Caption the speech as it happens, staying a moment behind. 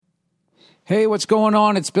Hey, what's going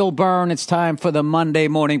on? It's Bill Byrne. It's time for the Monday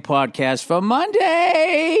morning podcast for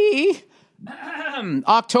Monday,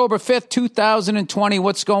 October 5th, 2020.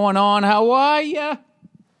 What's going on? How are you?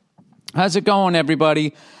 How's it going,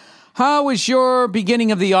 everybody? How was your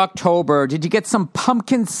beginning of the October? Did you get some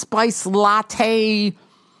pumpkin spice latte,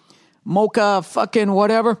 mocha, fucking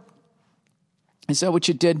whatever? Is that what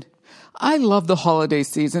you did? I love the holiday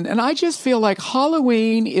season, and I just feel like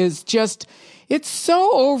Halloween is just... it's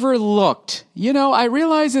so overlooked. You know, I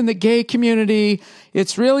realize in the gay community,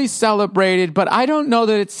 it's really celebrated, but I don't know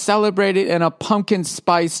that it's celebrated in a pumpkin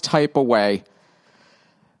spice type of way.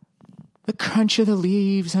 The crunch of the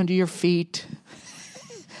leaves under your feet,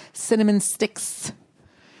 cinnamon sticks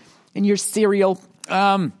in your cereal.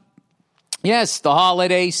 Yes, the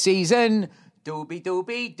holiday season.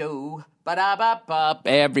 Doobie-doobie-doo, ba-da-ba-ba.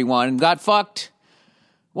 Everyone got fucked.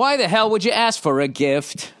 Why the hell would you ask for a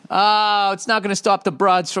gift? Oh, it's not going to stop the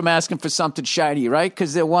broads from asking for something shiny, right?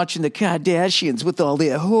 Because they're watching the Kardashians with all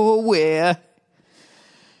their wear.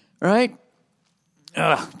 Right?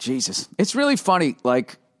 Ugh, Jesus. It's really funny.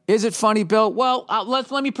 Like, is it funny, Bill? Well,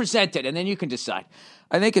 let me present it, and then you can decide.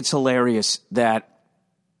 I think it's hilarious that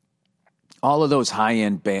all of those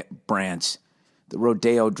high-end brands, the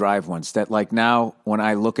Rodeo Drive ones, that like now when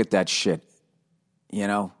I look at that shit, you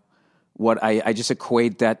know, what I just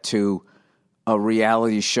equate that to a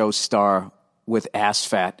reality show star with ass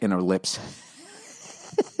fat in her lips.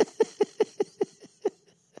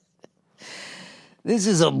 This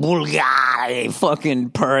is a Bulgari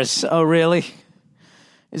fucking purse. Oh, really?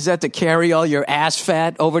 Is that to carry all your ass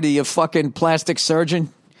fat over to your fucking plastic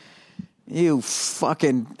surgeon? You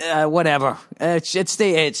fucking whatever. It's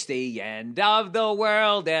the end of the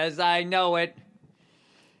world as I know it.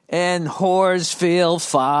 And whores feel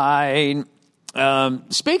fine.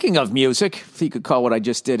 Speaking of music, if you could call what I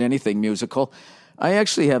just did anything musical, I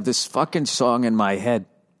actually have this fucking song in my head.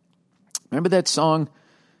 Remember that song?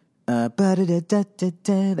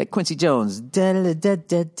 That Quincy Jones. And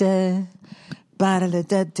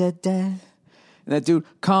that dude,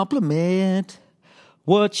 compliment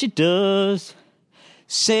what she does.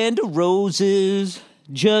 Send her roses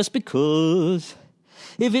just because.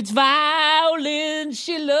 If it's violin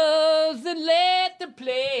she loves, then let them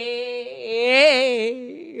play.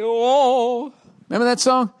 Oh, remember that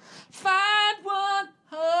song? Find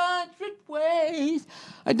 100 ways.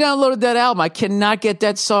 I downloaded that album. I cannot get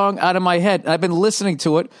that song out of my head. I've been listening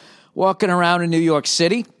to it, walking around in New York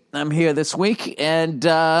City. I'm here this week, and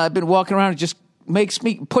I've been walking around. It just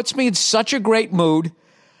puts me in such a great mood.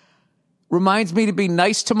 Reminds me to be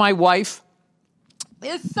nice to my wife.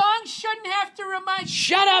 This song shouldn't have to remind...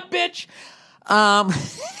 Shut up, bitch!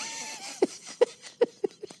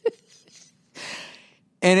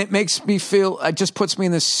 And it makes me feel... It just puts me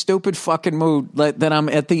in this stupid fucking mood that I'm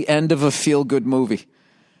at the end of a feel-good movie.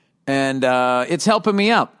 And it's helping me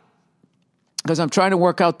out. Because I'm trying to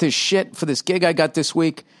work out this shit for this gig I got this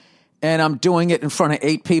week. And I'm doing it in front of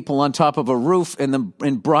 8 people on top of a roof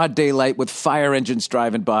in broad daylight with fire engines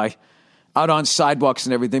driving by. Out on sidewalks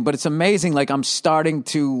and everything, but it's amazing. Like I'm starting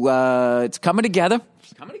to, it's coming together.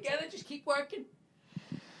 It's coming together. Just keep working.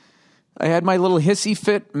 I had my little hissy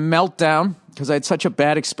fit meltdown because I had such a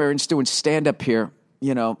bad experience doing stand-up here,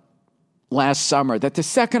 you know, last summer, that the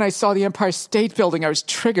second I saw the Empire State Building, I was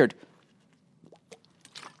triggered.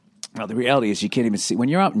 Well, the reality is you can't even see. When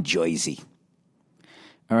you're out in Jersey,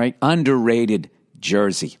 all right, underrated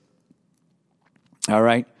Jersey, all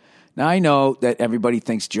right? Now, I know that everybody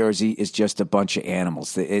thinks Jersey is just a bunch of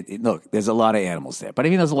animals. Look, there's a lot of animals there. But I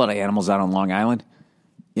mean, there's a lot of animals out on Long Island,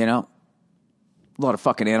 you know? A lot of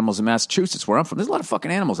fucking animals in Massachusetts, where I'm from. There's a lot of fucking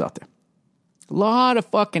animals out there. A lot of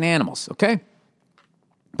fucking animals, okay?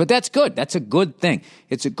 But that's good. That's a good thing.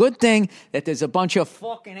 It's a good thing that there's a bunch of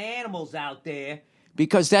fucking animals out there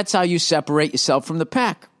because that's how you separate yourself from the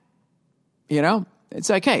pack. You know? It's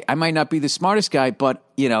like, hey, I might not be the smartest guy, but,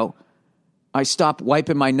 you know, I stopped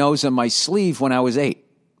wiping my nose on my sleeve when I was 8.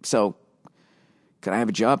 So, can I have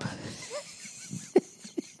a job?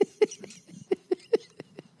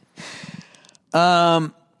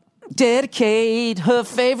 Dedicate her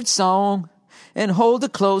favorite song and hold her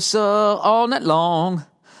closer all night long.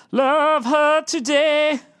 Love her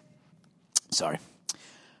today. Sorry.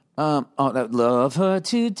 Love her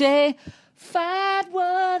today. Find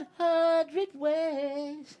 100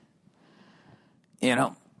 ways. You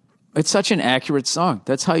know. It's such an accurate song.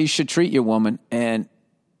 That's how you should treat your woman. And,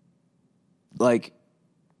 like,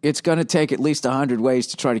 it's going to take at least 100 ways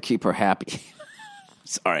to try to keep her happy.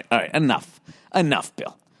 All right, enough. Enough,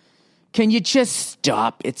 Bill. Can you just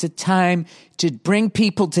stop? It's a time to bring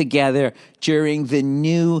people together during the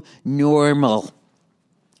new normal.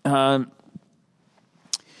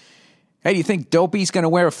 Hey, do you think Dopey's going to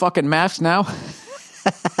wear a fucking mask now?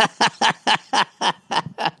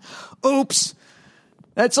 Oops.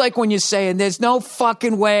 That's like when you're saying there's no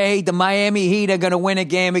fucking way the Miami Heat are going to win a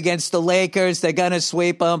game against the Lakers. They're going to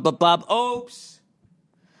sweep them. Oops.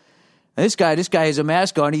 This guy has a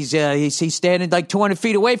mask on. He's standing like 200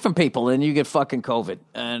 feet away from people, and you get fucking COVID.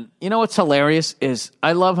 And you know what's hilarious is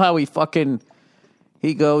I love how he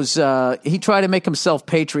goes, he tried to make himself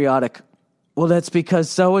patriotic. Well, that's because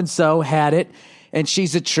so-and-so had it, and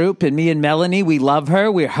she's a troop, and me and Melanie, we love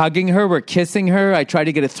her. We're hugging her. We're kissing her. I tried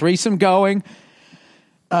to get a threesome going.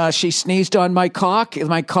 She sneezed on my cock.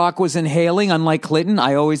 My cock was inhaling, unlike Clinton.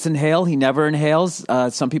 I always inhale. He never inhales.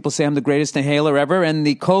 Some people say I'm the greatest inhaler ever, and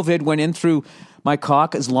the COVID went in through my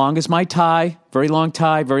cock as long as my tie. Very long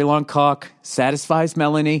tie, very long cock. Satisfies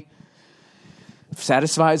Melanie.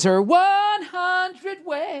 Satisfies her 100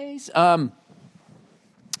 ways.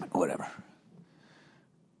 Whatever.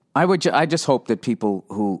 I just hope that people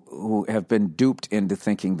who have been duped into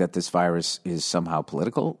thinking that this virus is somehow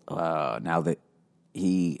political, now that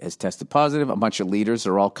he has tested positive, a bunch of leaders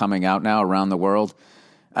are all coming out now around the world.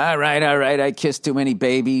 All right, I kissed too many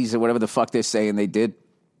babies or whatever the fuck they're saying they did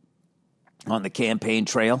on the campaign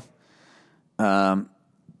trail. Now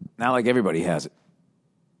like everybody has it.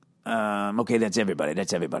 Okay, that's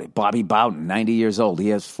everybody. Bobby Bowden, 90 years old.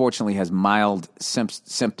 He fortunately has mild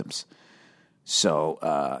symptoms. So,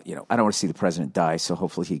 I don't want to see the president die, so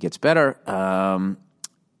hopefully he gets better.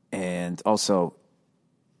 And also,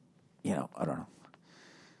 I don't know.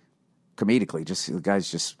 Comedically, the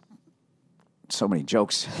guy's just so many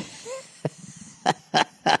jokes.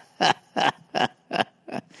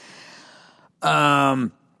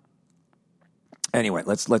 Anyway,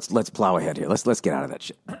 let's plow ahead here. Let's get out of that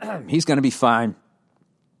shit. He's going to be fine.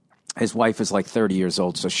 His wife is like 30 years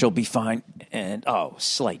old, so she'll be fine. And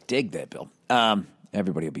slight dig there, Bill.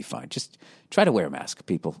 Everybody will be fine. Just try to wear a mask,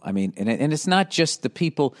 people. I mean, and it's not just the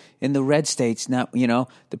people in the red states. Not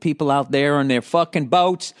the people out there on their fucking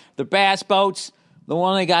boats, the bass boats. The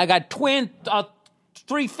one I got twin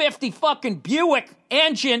 350 fucking Buick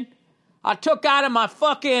engine. I took out of my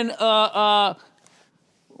fucking what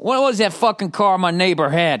was that fucking car my neighbor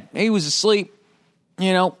had? He was asleep.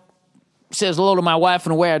 Says hello to my wife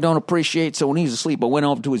in a way I don't appreciate. So when he was asleep, I went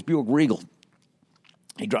over to his Buick Regal.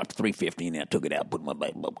 He dropped 350 in there, took it out, put it in my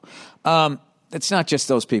bag. It's not just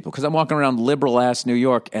those people, because I'm walking around liberal-ass New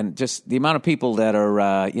York, and just the amount of people that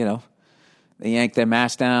are, they yank their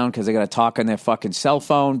mask down because they got to talk on their fucking cell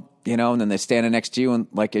phone, and then they're standing next to you, and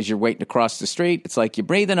like as you're waiting to cross the street, it's like, you're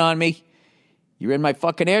breathing on me. You're in my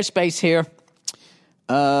fucking airspace here.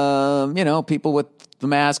 People with the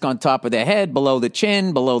mask on top of their head, below the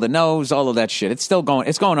chin, below the nose, all of that shit. It's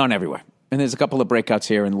going on everywhere. And there's a couple of breakouts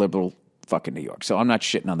here in liberal fucking New York. So I'm not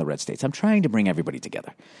shitting on the red states. I'm trying to bring everybody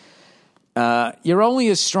together. You're only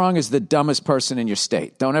as strong as the dumbest person in your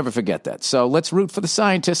state. Don't ever forget that. So let's root for the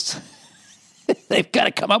scientists. They've got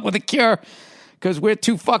to come up with a cure because we're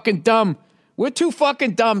too fucking dumb. We're too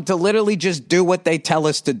fucking dumb to literally just do what they tell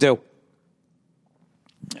us to do.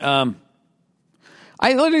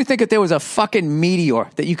 I literally think that there was a fucking meteor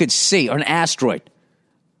that you could see, or an asteroid,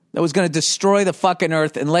 that was going to destroy the fucking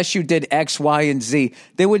earth unless you did X, Y, and Z.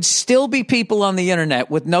 There would still be people on the internet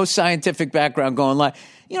with no scientific background going like,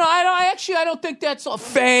 I don't think that's all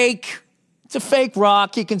fake. It's a fake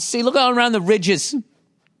rock. You can see, look all around the ridges.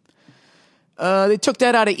 They took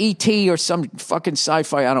that out of E.T. or some fucking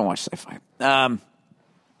sci-fi. I don't watch sci-fi. But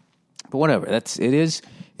whatever. It is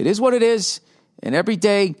what it is. And every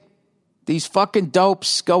day, these fucking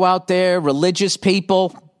dopes go out there, religious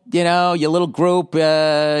people, your little group,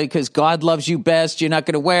 because God loves you best. You're not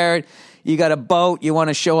going to wear it. You got a boat. You want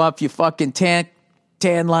to show off your fucking tan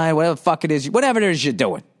line, whatever the fuck it is. Whatever it is you're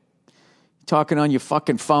doing. Talking on your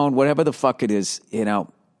fucking phone, whatever the fuck it is,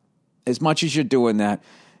 as much as you're doing that,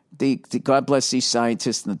 the God bless these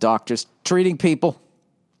scientists and the doctors treating people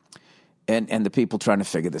and the people trying to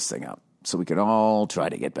figure this thing out. So we can all try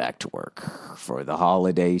to get back to work for the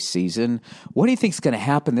holiday season. What do you think is going to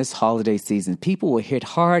happen this holiday season? People will hit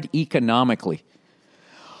hard economically.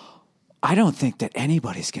 I don't think that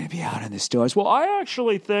anybody's going to be out in the stores. Well, I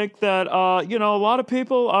actually think that, a lot of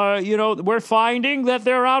people are, we're finding that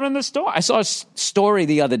they're out in the store. I saw a story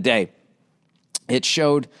the other day. It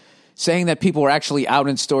showed saying that people were actually out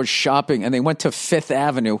in stores shopping, and they went to Fifth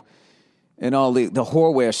Avenue and all the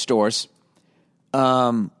whoreware stores.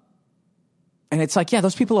 And it's like, yeah,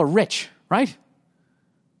 those people are rich, right?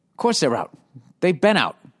 Of course they're out. They've been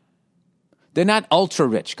out. They're not ultra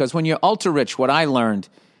rich, because when you're ultra rich, what I learned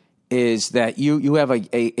is that you have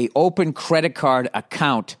a open credit card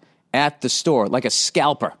account at the store, like a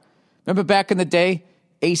scalper. Remember back in the day,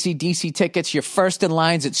 AC/DC tickets. You're first in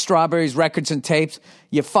lines at Strawberries Records and Tapes.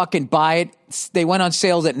 You fucking buy it. They went on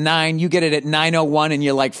sales at 9. You get it at 9:01, and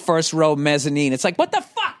you're like first row mezzanine. It's like, what the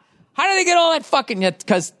fuck? How do they get all that fucking?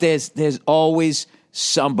 Because there's always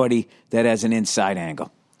somebody that has an inside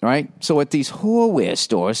angle, right? So at these whoreware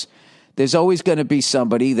stores, there's always going to be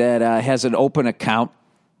somebody that has an open account.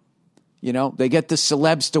 You know, they get the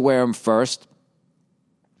celebs to wear them first.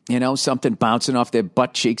 You know, something bouncing off their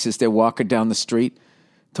butt cheeks as they're walking down the street,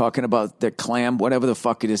 talking about their clam, whatever the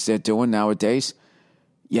fuck it is they're doing nowadays.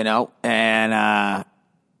 You know, and,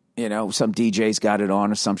 you know, some DJ's got it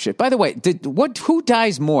on or some shit. By the way, who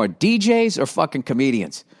dies more, DJs or fucking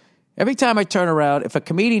comedians? Every time I turn around, if a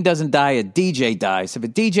comedian doesn't die, a DJ dies. If a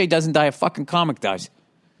DJ doesn't die, a fucking comic dies.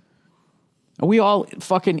 Are we all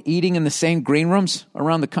fucking eating in the same green rooms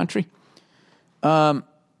around the country? Anyways,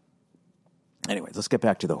 let's get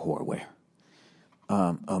back to the whoreware.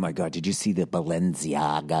 Oh, my God. Did you see the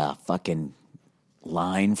Balenciaga fucking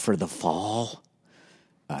line for the fall?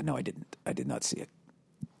 No, I didn't. I did not see it.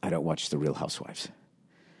 I don't watch The Real Housewives,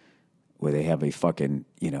 where they have a fucking,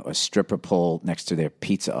 you know, a stripper pole next to their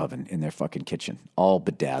pizza oven in their fucking kitchen, all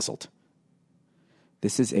bedazzled.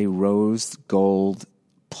 This is a rose gold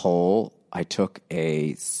pole. I took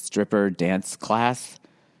a stripper dance class.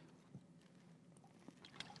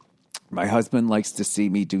 My husband likes to see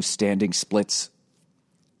me do standing splits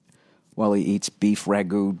while he eats beef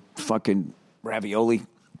ragu fucking ravioli.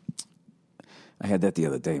 I had that the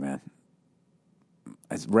other day, man.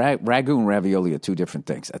 Ragu and ravioli are two different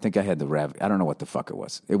things. I think I had the I don't know what the fuck it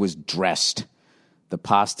was. It was dressed. The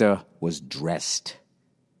pasta was dressed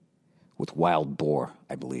with wild boar,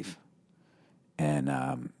 I believe. And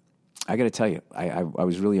I got to tell you, I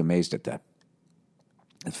was really amazed at that.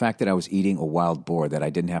 The fact that I was eating a wild boar that I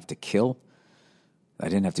didn't have to kill, I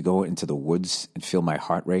didn't have to go into the woods and feel my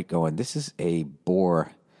heart rate going, this is a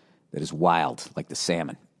boar that is wild, like the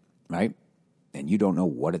salmon, right? And you don't know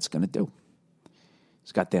what it's going to do.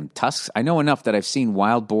 It's got them tusks. I know enough that I've seen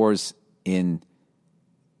wild boars on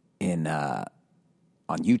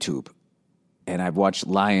YouTube, and I've watched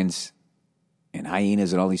lions and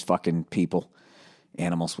hyenas and all these fucking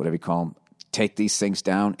animals, whatever you call them, take these things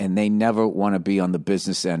down, and they never want to be on the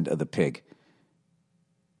business end of the pig.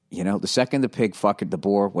 You know, the second the pig, the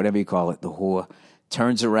boar, whatever you call it, the whore,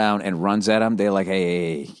 turns around and runs at them, they're like,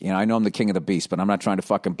 hey, you know, I know I'm the king of the beast, but I'm not trying to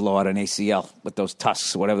fucking blow out an ACL with those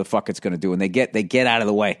tusks, whatever the fuck it's going to do. And they get out of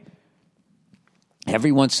the way.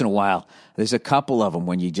 Every once in a while, there's a couple of them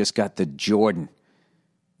when you just got the Jordan,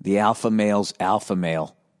 the alpha male's alpha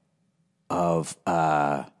male of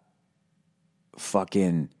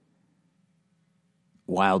fucking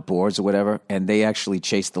wild boars or whatever, and they actually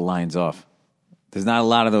chase the lions off. There's not a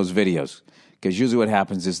lot of those videos, because usually what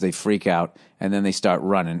happens is they freak out, and then they start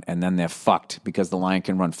running, and then they're fucked, because the lion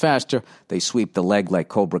can run faster. They sweep the leg like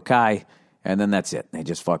Cobra Kai, and then that's it. They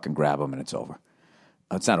just fucking grab them, and it's over.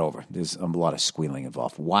 It's not over. There's a lot of squealing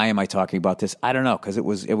involved. Why am I talking about this? I don't know, because it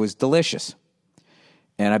was delicious.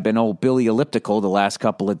 And I've been old Billy Elliptical the last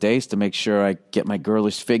couple of days to make sure I get my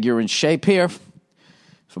girlish figure in shape here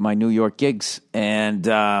for my New York gigs. And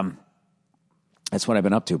that's what I've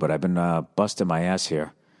been up to. But I've been busting my ass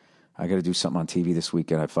here. I got to do something on TV this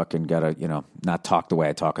weekend. I fucking got to, not talk the way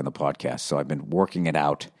I talk on the podcast. So I've been working it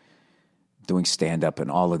out, doing stand-up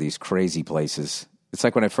in all of these crazy places. It's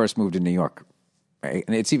like when I first moved to New York. Right?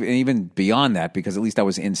 And it's even beyond that, because at least I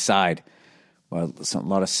was inside. Well, a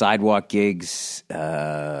lot of sidewalk gigs,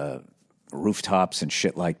 rooftops and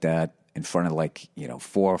shit like that in front of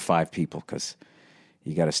 4 or 5 people, because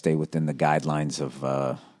you got to stay within the guidelines of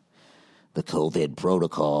the COVID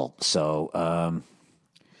protocol. So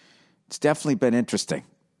it's definitely been interesting,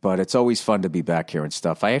 but it's always fun to be back here and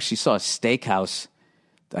stuff. I actually saw a steakhouse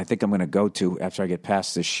that I think I'm going to go to after I get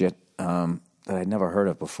past this shit that I'd never heard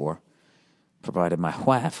of before, provided my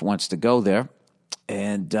wife wants to go there.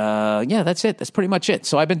 And, that's it. That's pretty much it.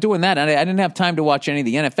 So I've been doing that. And I didn't have time to watch any of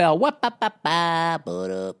the NFL.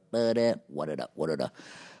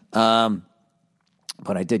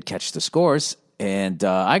 But I did catch the scores. And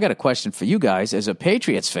I got a question for you guys. As a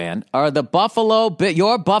Patriots fan, are your Buffalo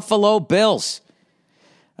Bills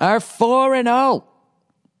are 4-0.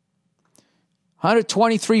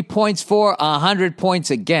 123 points for, 100 points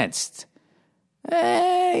against.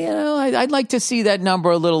 I'd like to see that number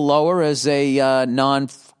a little lower as a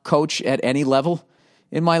non-coach at any level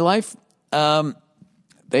in my life.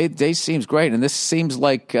 They seems great, and this seems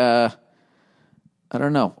like I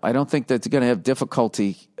don't know. I don't think that they're going to have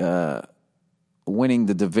difficulty winning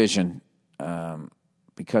the division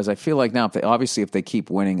because I feel like now, if they keep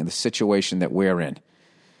winning in the situation that we're in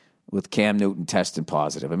with Cam Newton testing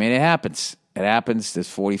positive, I mean, it happens. It happens. There's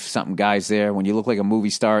 40-something guys there. When you look like a movie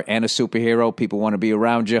star and a superhero, people want to be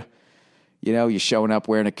around you. You know, you're showing up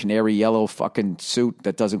wearing a canary yellow fucking suit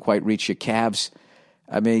that doesn't quite reach your calves.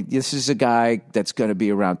 I mean, this is a guy that's going to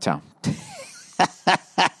be around town.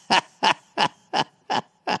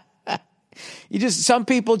 Some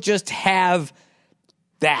people just have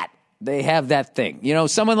that. They have that thing. You know,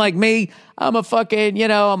 someone like me, I'm a fucking, you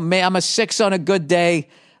know, I'm a 6 on a good day.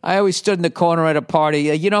 I always stood in the corner at a party.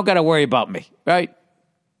 You don't got to worry about me, right?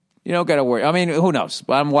 You don't got to worry. I mean, who knows?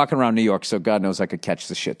 I'm walking around New York, so God knows I could catch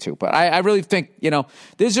the shit too. But I really think, you know,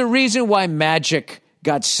 there's a reason why Magic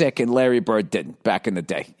got sick and Larry Bird didn't back in the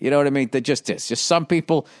day. You know what I mean? There just is. Just some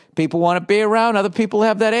people want to be around. Other people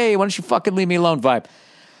have that, hey, why don't you fucking leave me alone vibe.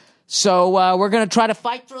 So we're going to try to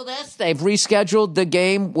fight through this. They've rescheduled the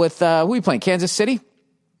game with, who are we playing, Kansas City?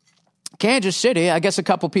 Kansas City. I guess a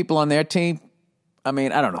couple people on their team. I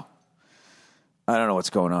mean, I don't know. I don't know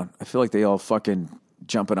what's going on. I feel like they all fucking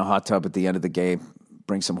jump in a hot tub at the end of the game,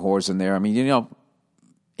 bring some whores in there. I mean, you know,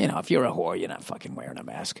 if you're a whore, you're not fucking wearing a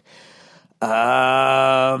mask.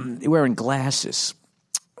 You're wearing glasses.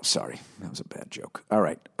 Sorry, that was a bad joke. All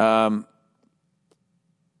right. Where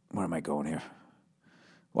am I going here?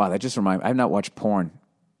 Wow, that just reminded me. I have not watched porn.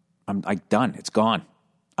 I'm done. It's gone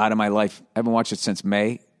out of my life. I haven't watched it since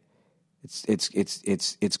May.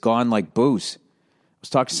 It's gone like booze. I was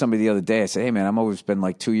talking to somebody the other day. I said, "Hey man, I'm always been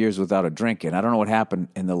like 2 years without a drink, and I don't know what happened."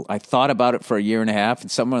 I thought about it for a year and a half, and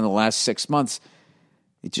somewhere in the last 6 months,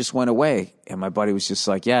 it just went away. And my buddy was just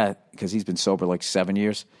like, "Yeah," because he's been sober like 7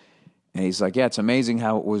 years, and he's like, "Yeah, it's amazing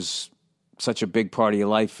how it was such a big part of your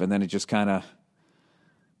life, and then it just kind of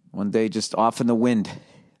one day just off in the wind."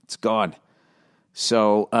 It's gone.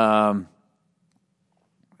 So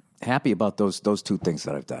happy about those two things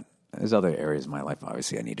that I've done. There's other areas of my life,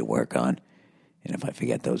 obviously, I need to work on. And if I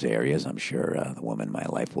forget those areas, I'm sure the woman in my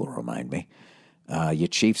life will remind me. Your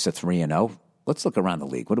Chiefs are 3-0. Let's look around the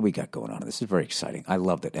league. What do we got going on? This is very exciting. I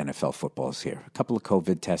love that NFL football is here. A couple of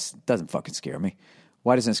COVID tests doesn't fucking scare me.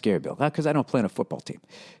 Why doesn't it scare you, Bill? Because I don't play on a football team.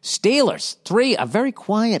 Steelers, a very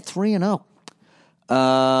quiet 3-0.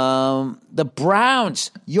 The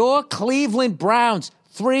Browns, your Cleveland Browns,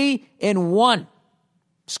 3-1,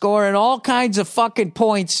 scoring all kinds of fucking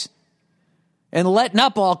points and letting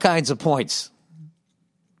up all kinds of points.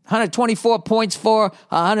 124 points for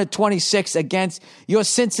 126 against your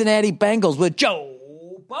Cincinnati Bengals with Joe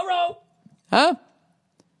Burrow. Huh?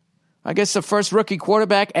 I guess the first rookie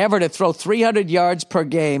quarterback ever to throw 300 yards per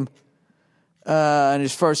game in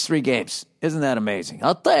his first 3 games. Isn't that amazing?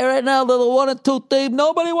 I'll tell you right now, little 1-2 team,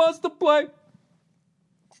 nobody wants to play.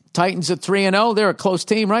 Titans are 3-0. They're a close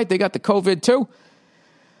team, right? They got the COVID too.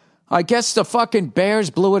 I guess the fucking Bears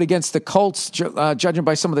blew it against the Colts, judging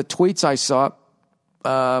by some of the tweets I saw.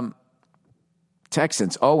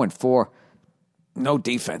 Texans 0-4. No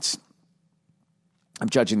defense. I'm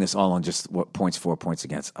judging this all on just what points for, points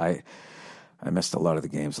against. I missed a lot of the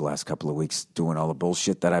games the last couple of weeks doing all the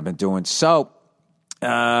bullshit that I've been doing. So,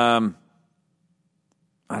 I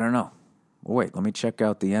don't know. Wait, let me check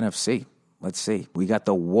out the NFC. Let's see. We got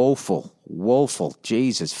the woeful,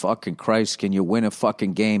 Jesus fucking Christ, can you win a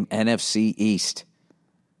fucking game, NFC East.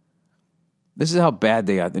 This is how bad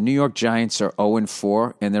they are. The New York Giants are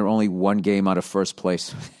 0-4, and they're only 1 game out of first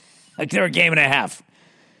place. Like they're a game and a half.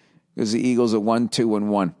 Because the Eagles are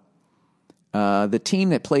 1-2-1. The team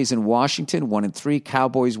that plays in Washington, 1-3.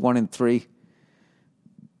 Cowboys, 1-3.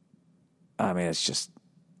 I mean, it's just...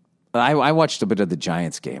 I watched a bit of the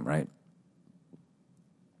Giants game, right?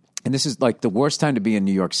 And this is like the worst time to be in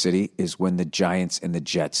New York City is when the Giants and the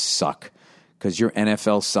Jets suck. Because your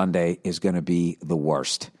NFL Sunday is going to be the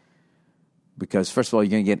worst. Because, first of all,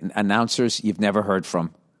 you're going to get announcers you've never heard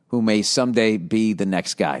from who may someday be the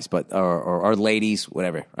next guys, but or ladies,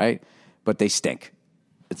 whatever, right? But they stink.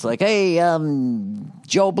 It's like, hey,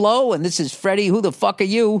 Joe Blow, and this is Freddie. Who the fuck are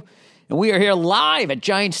you? And we are here live at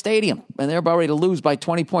Giant Stadium, and they're about ready to lose by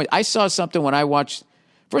 20 points. I saw something when I watched.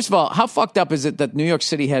 First of all, how fucked up is it that New York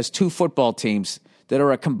City has 2 football teams that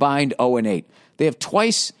are a combined 0-8? They have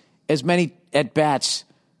twice as many at-bats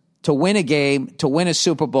to win a game, to win a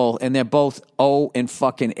Super Bowl, and they're both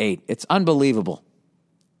 0-8. It's unbelievable.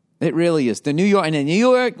 It really is. The New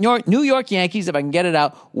York Yankees, if I can get it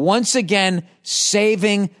out, once again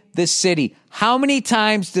saving the city. How many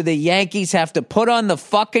times do the Yankees have to put on the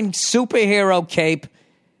fucking superhero cape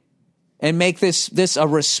and make this a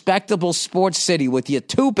respectable sports city with your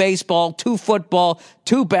 2 baseball, 2 football,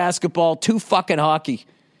 2 basketball, 2 fucking hockey?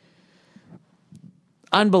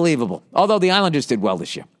 Unbelievable. Although the Islanders did well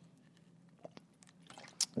this year.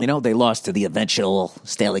 You know, they lost to the eventual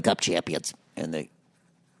Stanley Cup champions in the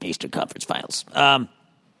Eastern Conference Finals.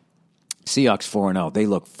 Seahawks 4-0. They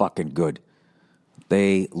look fucking good.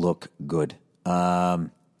 They look good. Packers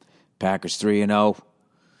 3-0.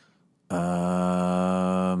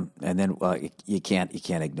 And then you can't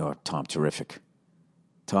ignore Tom Terrific.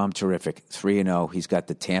 Tom Terrific 3-0. He's got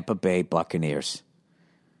the Tampa Bay Buccaneers.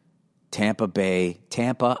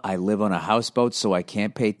 Tampa. I live on a houseboat, so I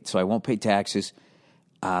won't pay taxes.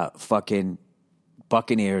 Fucking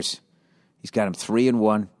Buccaneers. He's got him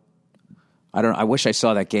 3-1. I wish I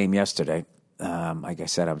saw that game yesterday. Like I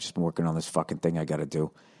said, I've just been working on this fucking thing I got to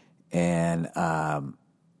do, and I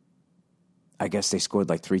guess they scored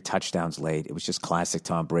like 3 touchdowns late. It was just classic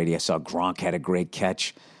Tom Brady. I saw Gronk had a great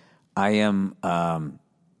catch. This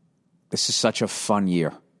is such a fun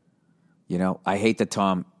year. You know, I hate that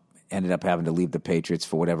Tom ended up having to leave the Patriots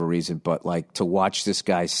for whatever reason, but like to watch this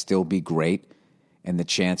guy still be great and the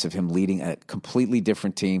chance of him leading a completely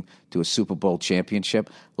different team to a Super Bowl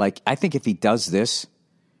championship. Like, I think if he does this,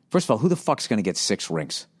 first of all, who the fuck's going to get 6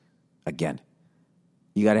 rings again?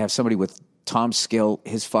 You got to have somebody with Tom's skill,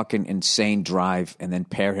 his fucking insane drive, and then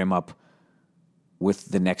pair him up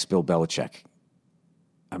with the next Bill Belichick.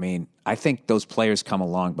 I mean, I think those players come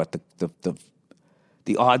along, but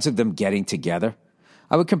the odds of them getting together,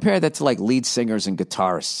 I would compare that to like lead singers and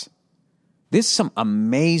guitarists. There's some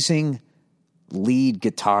amazing lead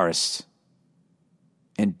guitarists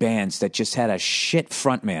and bands that just had a shit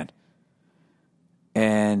frontman.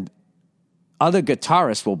 And other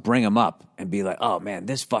guitarists will bring them up and be like, oh man,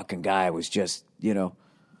 this fucking guy was just, you know.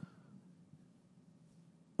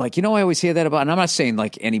 Like, you know, I always hear that about, and I'm not saying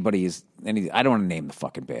like I don't want to name the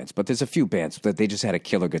fucking bands, but there's a few bands that they just had a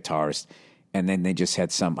killer guitarist and then they just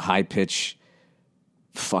had some high pitch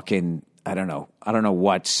fucking, I don't know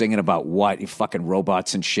what, singing about what, you fucking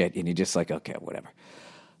robots and shit, and you're just like, okay, whatever.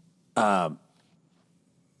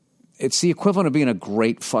 It's the equivalent of being a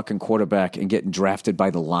great fucking quarterback and getting drafted by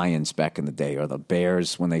the Lions back in the day, or the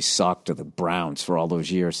Bears when they sucked, or the Browns for all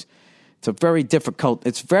those years.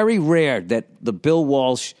 It's very rare that the Bill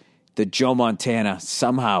Walsh, the Joe Montana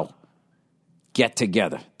somehow get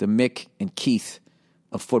together. The Mick and Keith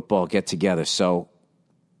of football get together. So,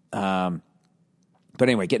 but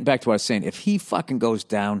anyway, getting back to what I was saying, if he fucking goes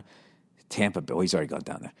down Tampa Bay, he's already gone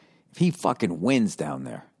down there. If he fucking wins down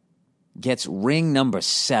there, gets ring number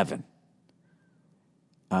 7,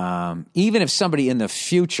 even if somebody in the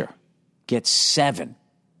future gets 7,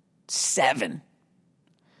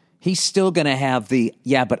 he's still going to have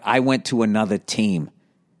but I went to another team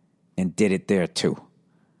and did it there too.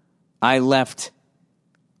 I left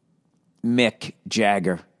Mick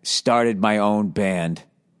Jagger, started my own band,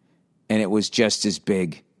 and it was just as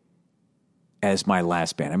big as my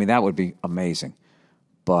last band. I mean, that would be amazing.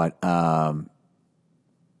 But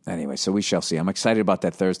anyway, so we shall see. I'm excited about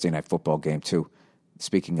that Thursday night football game too.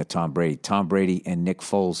 Speaking of Tom Brady and Nick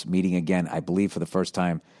Foles meeting again, I believe for the first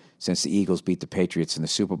time since the Eagles beat the Patriots in the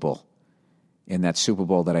Super Bowl. In that Super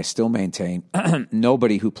Bowl that I still maintain,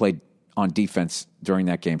 nobody who played on defense during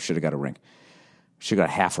that game should have got a ring. Should have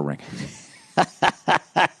got half a ring.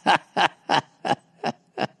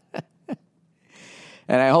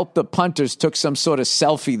 And I hope the punters took some sort of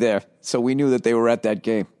selfie there so we knew that they were at that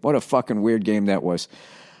game. What a fucking weird game that was.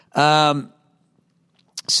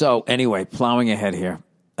 So anyway, plowing ahead here.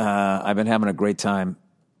 I've been having a great time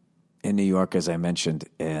in New York, as I mentioned,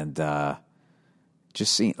 and I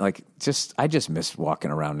just miss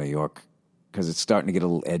walking around New York because it's starting to get a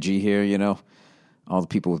little edgy here, you know. All the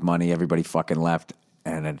people with money, everybody fucking left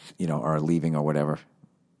and, are leaving or whatever.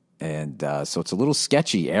 And so it's a little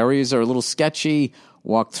sketchy. Areas are a little sketchy.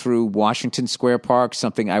 Walked through Washington Square Park,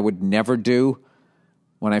 something I would never do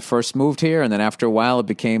when I first moved here. And then after a while, it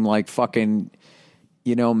became like fucking,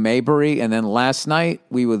 Maybury. And then last night,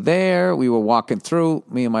 we were there. We were walking through,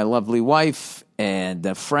 me and my lovely wife and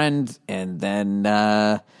a friend. And then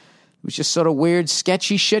it was just sort of weird,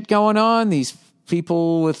 sketchy shit going on. These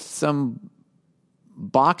people with some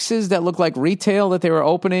boxes that looked like retail that they were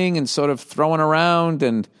opening and sort of throwing around,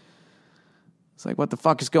 and it's like, what the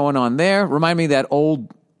fuck is going on there? Remind me of that old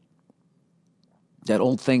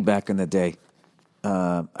thing back in the day.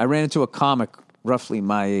 I ran into a comic roughly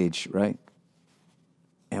my age, right?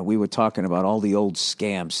 And we were talking about all the old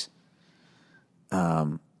scams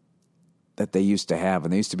that they used to have.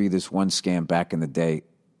 And there used to be this one scam back in the day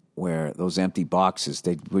where those empty boxes,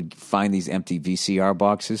 they would find these empty VCR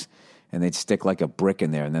boxes and they'd stick like a brick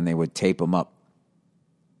in there, and then they would tape them up,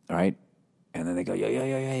 all right? And then they go,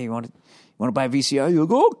 yeah, you want to buy a VCR? You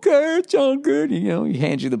go, okay, it sounds good. He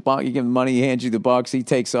hands you the box, you give him money, he hands you the box, he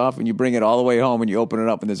takes off, and you bring it all the way home, and you open it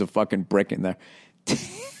up, and there's a fucking brick in there.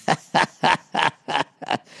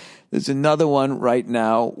 There's another one right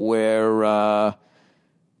now where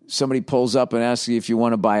somebody pulls up and asks you if you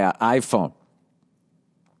want to buy an iPhone.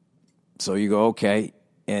 So you go, okay.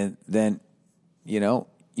 And then,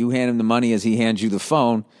 you hand him the money as he hands you the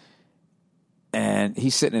phone. And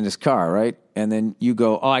he's sitting in his car, right? And then you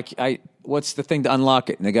go, what's the thing to unlock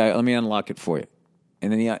it? And the guy, let me unlock it for you.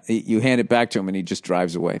 And then you hand it back to him and he just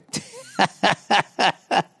drives away.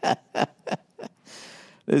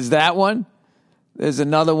 There's that one. There's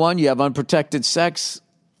another one. You have unprotected sex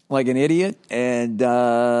like an idiot. And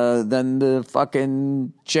then the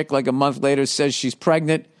fucking chick like a month later says she's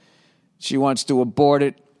pregnant. She wants to abort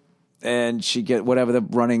it. And she get whatever the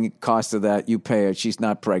running cost of that, you pay her. She's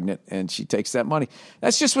not pregnant, and she takes that money.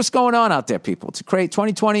 That's just what's going on out there, people. It's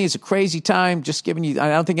 2020 is a crazy time. Just giving you, I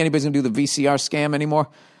don't think anybody's going to do the VCR scam anymore.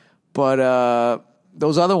 But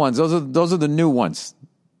those other ones, those are the new ones.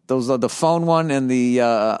 Those are the phone one and the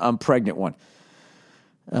I'm pregnant one.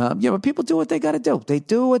 But people do what they got to do. They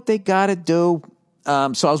do what they got to do.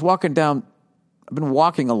 So I was walking down. I've been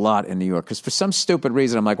walking a lot in New York because for some stupid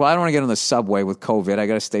reason, I'm like, well, I don't want to get on the subway with COVID. I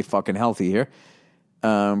got to stay fucking healthy here.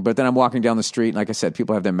 But then I'm walking down the street, and like I said,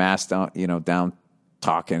 people have their masks down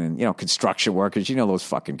talking, and, construction workers, those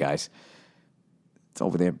fucking guys. It's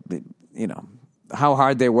over there, how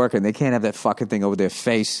hard they're working. They can't have that fucking thing over their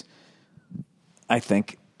face, I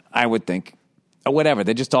would think. Or whatever.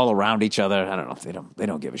 They're just all around each other. I don't know. They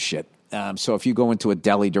don't give a shit. So if you go into a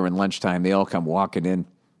deli during lunchtime, they all come walking in.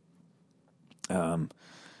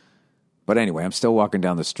 But anyway, I'm still walking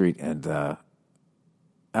down the street, and I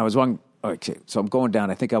was walking. Okay, so I'm going down.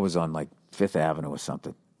 I think I was on like Fifth Avenue or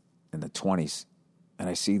something in the 20s, and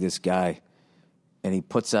I see this guy, and he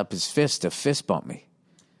puts up his fist to fist bump me,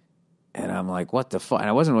 and I'm like, "What the fuck?" And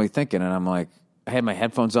I wasn't really thinking, and I'm like, I had my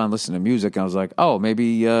headphones on, listening to music, and I was like, "Oh,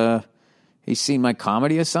 maybe he's seen my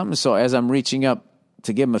comedy or something." So as I'm reaching up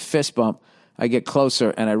to give him a fist bump, I get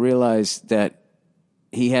closer, and I realize that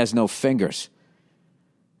he has no fingers.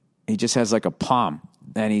 He just has like a palm,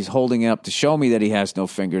 and he's holding it up to show me that he has no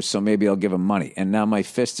fingers, so maybe I'll give him money. And now my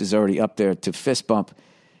fist is already up there to fist bump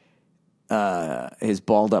his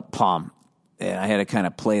balled up palm. And I had to kind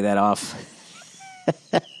of play that off.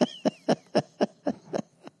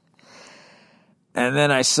 And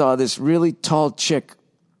then I saw this really tall chick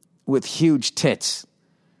with huge tits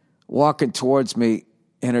walking towards me,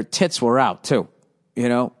 and her tits were out too,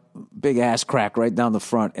 big ass crack right down the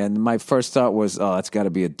front. And my first thought was, oh, that's got to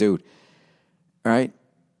be a dude. Right?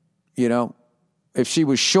 If she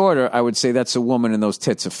was shorter, I would say that's a woman and those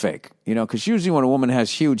tits are fake. Because usually when a woman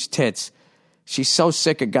has huge tits, she's so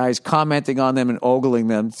sick of guys commenting on them and ogling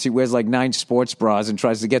them. She wears like 9 sports bras and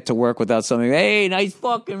tries to get to work without something. Hey, nice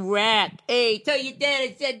fucking rack. Hey, tell your dad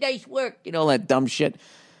I said nice work. All that dumb shit.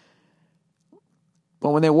 But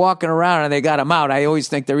when they're walking around and they got them out, I always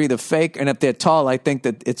think they're either fake, and if they're tall, I think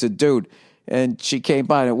that it's a dude. And she came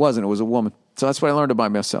by and it wasn't. It was a woman. So that's what I learned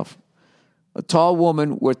about myself. A tall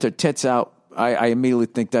woman with her tits out, I immediately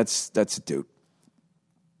think that's a dude.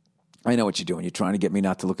 I know what you're doing. You're trying to get me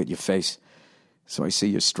not to look at your face. So I see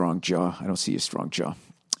your strong jaw. I don't see your strong jaw.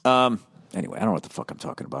 Anyway, I don't know what the fuck I'm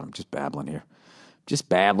talking about. I'm just babbling here.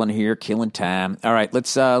 Killing time. All right,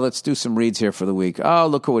 let's do some reads here for the week. Oh,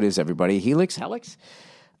 look who it is, everybody. Helix?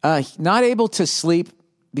 Not able to sleep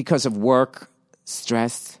because of work,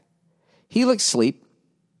 stress. Helix Sleep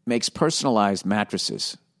makes personalized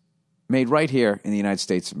mattresses made right here in the United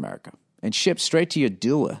States of America and shipped straight to your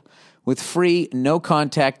door with free,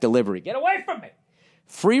 no-contact delivery. Get away from me!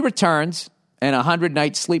 Free returns and a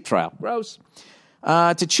 100-night sleep trial. Gross.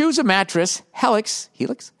 To choose a mattress, Helix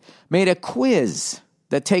made a quiz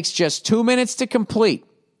that takes just 2 minutes to complete,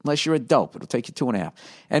 unless you're a dope. It'll take you 2.5,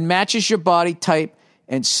 and matches your body type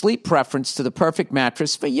and sleep preference to the perfect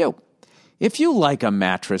mattress for you. If you like a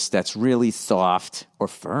mattress that's really soft or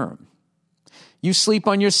firm, you sleep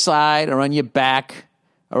on your side or on your back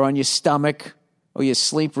or on your stomach, or you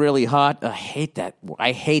sleep really hot. I hate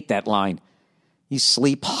that line. You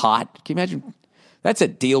sleep hot. Can you imagine? That's a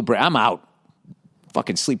deal breaker. I'm out.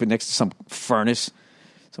 Fucking sleeping next to some furnace,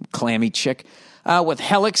 some clammy chick. With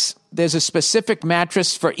Helix, there's a specific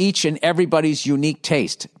mattress for each and everybody's unique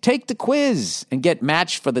taste. Take the quiz and get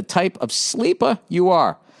matched for the type of sleeper you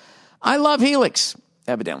are. I love Helix,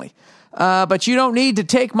 evidently. But you don't need to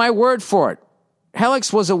take my word for it.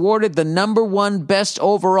 Helix was awarded the #1 best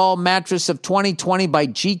overall mattress of 2020 by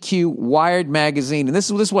GQ Wired magazine. And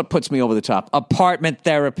this is what puts me over the top. Apartment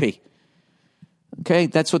therapy. Okay,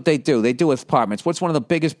 that's what they do. They do with apartments. What's one of the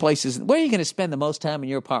biggest places? Where are you going to spend the most time in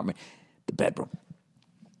your apartment? The bedroom.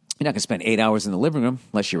 You're not going to spend 8 hours in the living room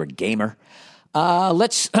unless you're a gamer.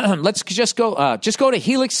 Let's just go to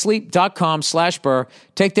helixsleep.com/Burr,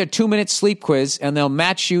 take their 2-minute sleep quiz, and they'll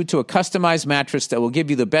match you to a customized mattress that will give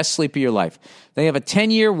you the best sleep of your life. They have a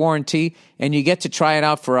 10-year warranty, and you get to try it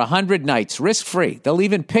out for 100 nights, risk-free. They'll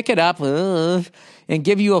even pick it up and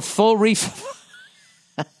give you a full refund.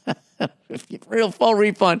 Real full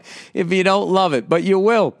refund if you don't love it, but you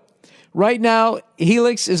will. Right now,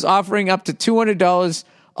 Helix is offering up to $200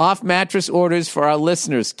 off mattress orders for our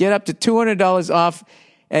listeners. Get up to $200 off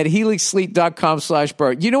at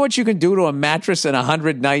helixsleep.com/Burr. You know what you can do to a mattress in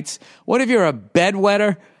 100 nights? What if you're a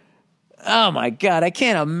bedwetter? Oh, my God. I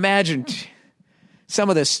can't imagine some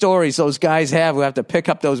of the stories those guys have who have to pick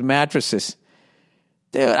up those mattresses.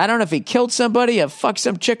 Dude, I don't know if he killed somebody or fucked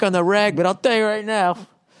some chick on the rag, but I'll tell you right now,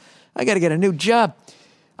 I got to get a new job.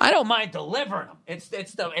 I don't mind delivering them. It's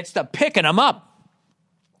the picking them up.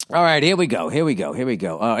 All right, here we go. Oh,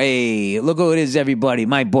 hey, look who it is, everybody.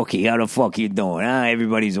 My bookie. How the fuck you doing?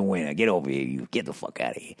 Everybody's a winner. Get over here. You get the fuck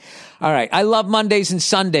out of here. All right, I love Mondays and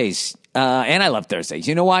Sundays, and I love Thursdays.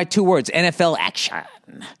 You know why? 2 words, NFL action.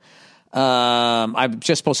 I'm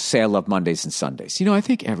just supposed to say I love Mondays and Sundays. You know, I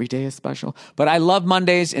think every day is special, but I love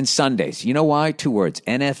Mondays and Sundays. You know why? 2 words,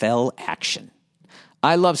 NFL action.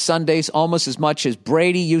 I love Sundays almost as much as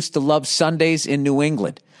Brady used to love Sundays in New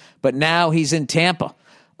England, but now he's in Tampa.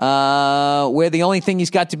 Where the only thing he's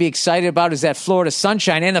got to be excited about is that Florida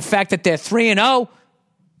sunshine and the fact that they're 3-0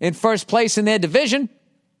 in first place in their division.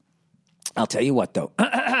 I'll tell you what, though.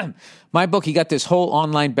 My bookie got this whole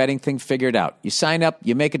online betting thing figured out. You sign up,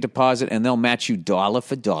 you make a deposit, and they'll match you dollar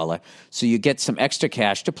for dollar, so you get some extra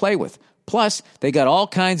cash to play with. Plus, they got all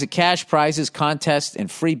kinds of cash prizes, contests, and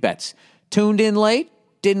free bets. Tuned in late?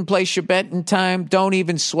 Didn't place your bet in time? Don't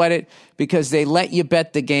even sweat it, because they let you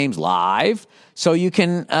bet the games live, so you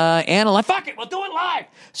can analyze. Fuck it, we'll do it live.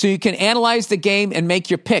 So you can analyze the game and make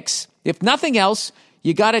your picks. If nothing else,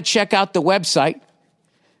 you got to check out the website.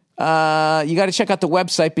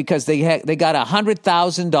 Because they got a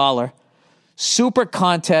 $100,000 super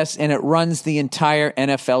contest, and it runs the entire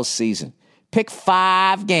NFL season. Pick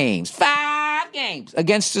 5 games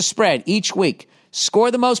against the spread each week.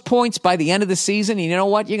 Score the most points by the end of the season, and you know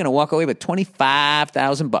what? You're going to walk away with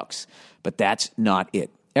 $25,000. But that's not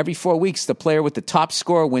it. Every 4 weeks, the player with the top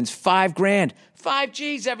score wins $5,000. 5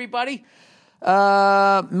 G's, everybody.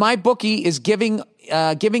 My bookie is giving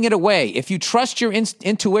it away. If you trust your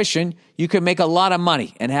intuition, you can make a lot of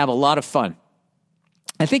money and have a lot of fun.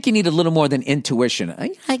 I think you need a little more than intuition.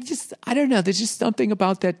 I don't know. There's just something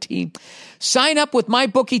about that team. Sign up with my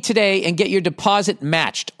bookie today and get your deposit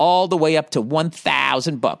matched all the way up to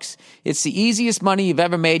 $1,000. It's the easiest money you've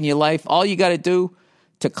ever made in your life. All you got to do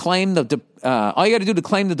to claim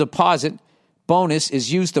the deposit bonus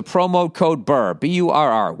is use the promo code BURR,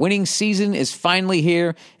 B-U-R-R. Winning season is finally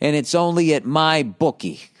here, and it's only at my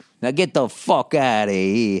bookie. Now get the fuck out of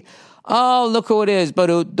here. Oh, look who it is.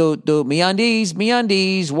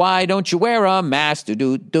 Me-undies. Why don't you wear a mask?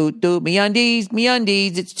 Me-undies.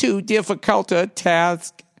 It's too difficult a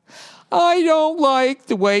task. I don't like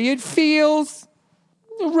the way it feels.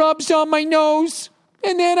 It rubs on my nose,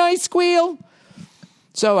 and then I squeal.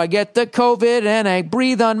 So I get the COVID, and I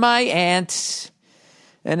breathe on my aunt.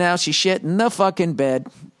 And now she's shit in the fucking bed.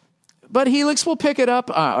 But Helix will pick it up.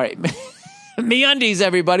 All right. MeUndies,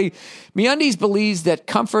 everybody. MeUndies believes that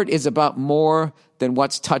comfort is about more than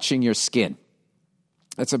what's touching your skin.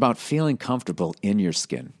 It's about feeling comfortable in your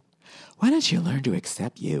skin. Why don't you learn to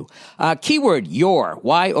accept you? Keyword your,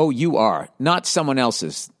 Y-O-U-R, not someone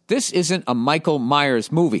else's. This isn't a Michael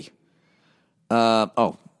Myers movie.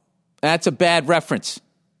 That's a bad reference.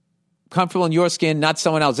 Comfortable in your skin, not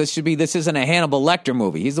someone else. This isn't a Hannibal Lecter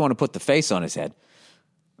movie. He's the one who put the face on his head,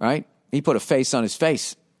 right? He put a face on his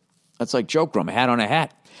face. That's like Joke Room, a hat on a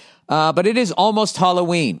hat. But it is almost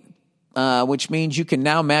Halloween, which means you can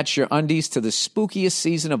now match your undies to the spookiest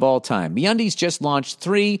season of all time. MeUndies just launched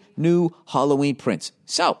 3 new Halloween prints.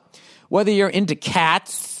 So, whether you're into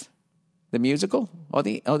cats, the musical, or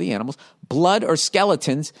the animals, blood or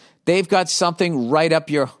skeletons, they've got something right up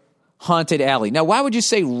your haunted alley. Now, why would you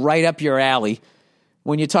say right up your alley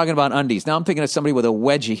when you're talking about undies? Now I'm thinking of somebody with a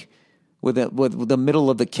wedgie with the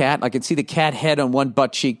middle of the cat. I can see the cat head on one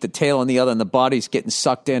butt cheek, the tail on the other, and the body's getting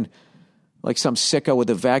sucked in like some sicko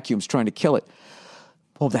with a vacuum's trying to kill it.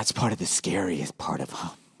 Well, that's part of the scariest part of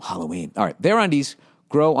Halloween. All right, their undies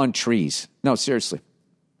grow on trees. No, seriously.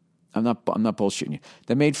 I'm not bullshitting you.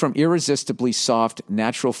 They're made from irresistibly soft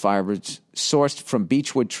natural fibers sourced from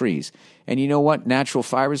beechwood trees. And you know what natural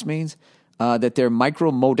fibers means? That their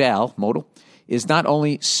modal is not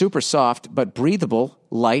only super soft, but breathable,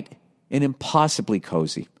 light, and impossibly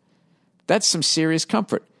cozy. That's some serious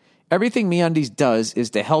comfort. Everything MeUndies does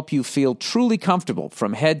is to help you feel truly comfortable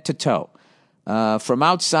from head to toe, from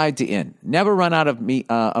outside to in. Never run out of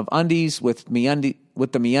undies with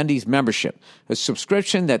the MeUndies membership, a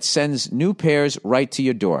subscription that sends new pairs right to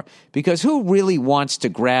your door. Because who really wants to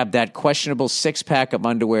grab that questionable six-pack of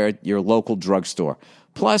underwear at your local drugstore?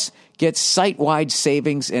 Plus, get site-wide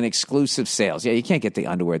savings and exclusive sales. Yeah, you can't get the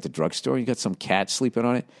underwear at the drugstore. You got some cat sleeping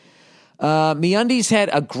on it. MeUndies has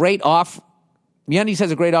a great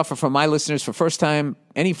offer for my listeners. For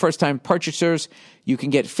any first-time purchasers, you can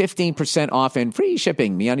get 15% off and free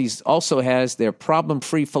shipping. MeUndies also has their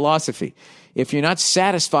problem-free philosophy. If you're not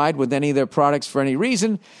satisfied with any of their products for any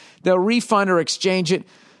reason, they'll refund or exchange it.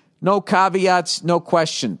 No caveats, no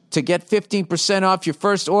question. To get 15% off your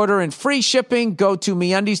first order and free shipping, go to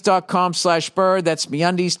MeUndies.com/Burr. That's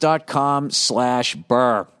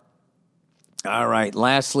MeUndies.com/Burr. All right,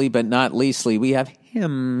 lastly but not leastly, we have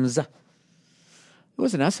hymns. It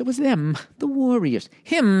wasn't us, it was them, the Warriors.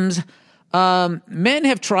 Hymns. Men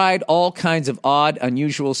have tried all kinds of odd,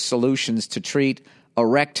 unusual solutions to treat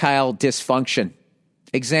erectile dysfunction.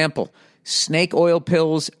 Example, snake oil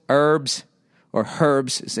pills, herbs, or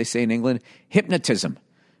herbs, as they say in England, hypnotism.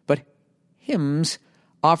 But Hims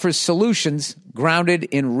offers solutions grounded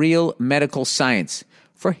in real medical science.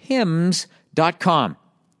 For Hims.com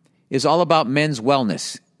is all about men's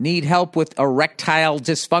wellness. Need help with erectile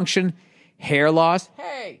dysfunction, hair loss,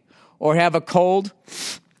 or have a cold?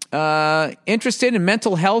 Interested in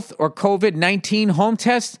mental health or COVID-19 home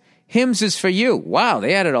test? Hims is for you. Wow,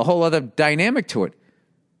 they added a whole other dynamic to it.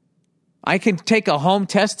 I can take a home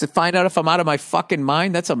test to find out if I'm out of my fucking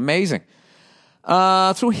mind. That's amazing.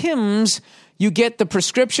 Through Hims, you get the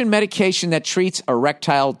prescription medication that treats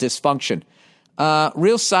erectile dysfunction.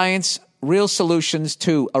 Real science, real solutions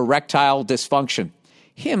to erectile dysfunction.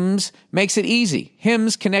 Hims makes it easy.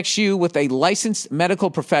 Hims connects you with a licensed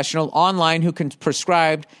medical professional online who can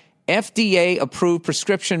prescribe FDA-approved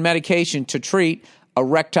prescription medication to treat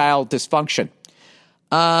erectile dysfunction.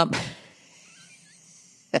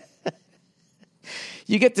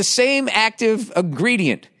 You get the same active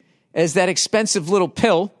ingredient as that expensive little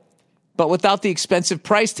pill, but without the expensive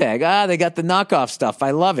price tag. They got the knockoff stuff.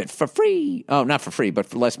 I love it. For free. Oh, not for free, but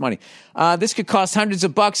for less money. This could cost hundreds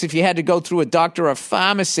of bucks if you had to go through a doctor or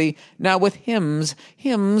pharmacy. Now with Hims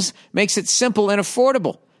makes it simple and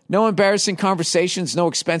affordable. No embarrassing conversations, no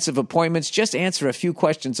expensive appointments. Just answer a few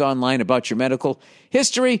questions online about your medical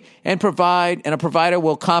history and a provider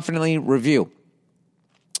will confidently review.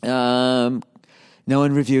 No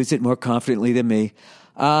one reviews it more confidently than me.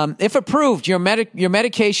 If approved, your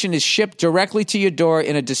medication is shipped directly to your door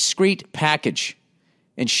in a discreet package.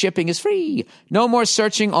 And shipping is free. No more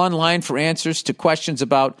searching online for answers to questions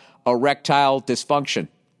about erectile dysfunction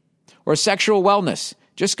or sexual wellness.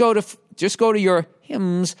 Just go to your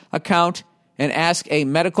Hims account and ask a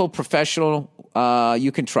medical professional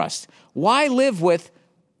you can trust. Why live with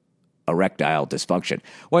erectile dysfunction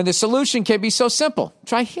when the solution can be so simple?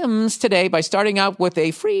 Try Hims today by starting out with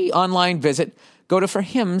a free online visit. Go to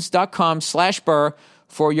forhims.com/Burr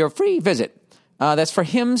for your free visit. That's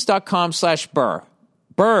forhims.com/Burr.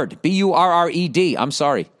 Bird, B-U-R-R-E-D. I'm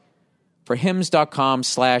sorry.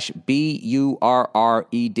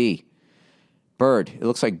 Forhims.com/BURRED. Bird. It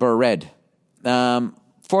looks like Burr Red. For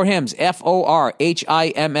Hims,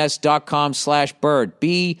 forhims.com/Bird.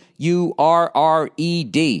 BURRED.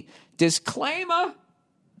 Disclaimer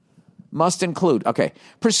must include. Okay.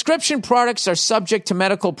 Prescription products are subject to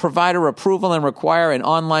medical provider approval and require an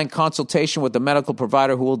online consultation with the medical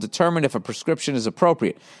provider who will determine if a prescription is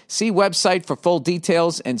appropriate. See website for full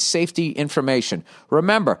details and safety information.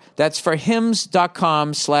 Remember, that's for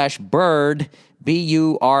hims.com/Bird,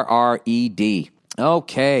 BURRED.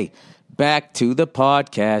 Okay. Back to the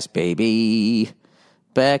podcast, baby.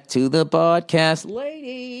 Back to the podcast,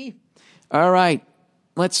 lady. All right.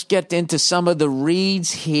 Let's get into some of the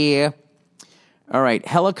reads here. All right.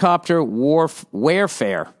 Helicopter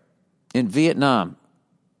warfare in Vietnam.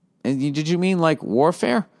 And did you mean like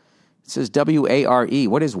warfare? It says W-A-R-E.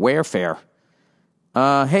 What is warfare?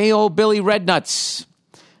 Hey, old Billy Rednuts.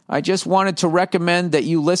 I just wanted to recommend that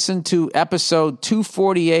you listen to episode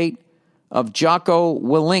 248 of Jocko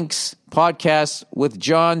Willink's podcast with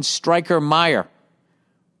John Stryker Meyer,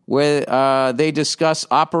 where they discuss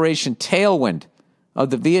Operation Tailwind of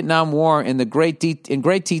the Vietnam War in great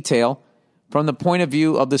detail from the point of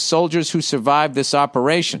view of the soldiers who survived this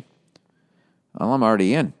operation. Well, I'm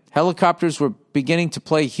already in. Helicopters were beginning to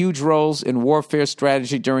play huge roles in warfare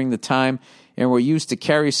strategy during the time and were used to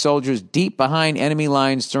carry soldiers deep behind enemy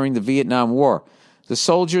lines during the Vietnam War. The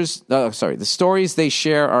stories they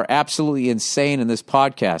share are absolutely insane in this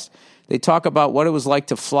podcast. They talk about what it was like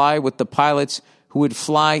to fly with the pilots who would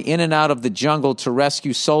fly in and out of the jungle to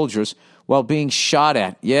rescue soldiers while being shot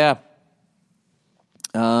at. Yeah.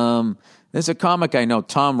 There's a comic I know,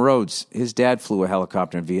 Tom Rhodes. His dad flew a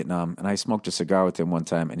helicopter in Vietnam, and I smoked a cigar with him one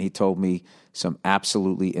time, and he told me some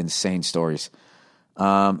absolutely insane stories.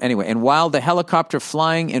 Anyway, and while the helicopter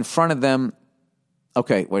flying in front of them,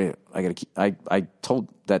 okay, wait, I told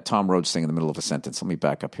that Tom Rhodes thing in the middle of a sentence. Let me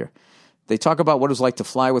back up here. They talk about what it was like to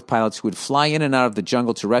fly with pilots who would fly in and out of the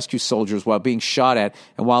jungle to rescue soldiers while being shot at,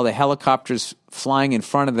 and while the helicopters flying in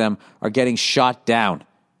front of them are getting shot down.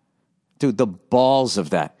 Dude, the balls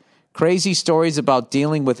of that. Crazy stories about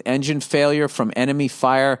dealing with engine failure from enemy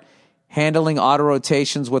fire, handling auto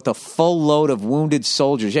rotations with a full load of wounded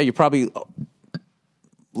soldiers. Yeah, you're probably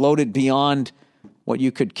loaded beyond what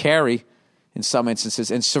you could carry in some instances,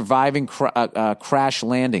 and surviving crash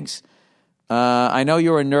landings. I know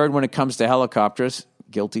you're a nerd when it comes to helicopters.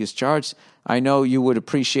 Guilty as charged. I know you would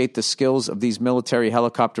appreciate the skills of these military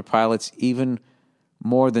helicopter pilots even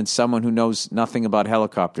more than someone who knows nothing about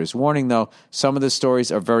helicopters. Warning, though, some of the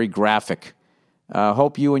stories are very graphic.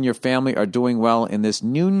 Hope you and your family are doing well in this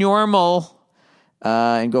new normal.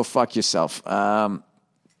 And go fuck yourself.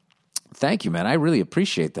 Thank you, man. I really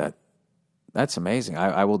appreciate that. That's amazing.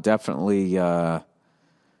 I will definitely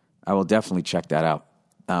check that out.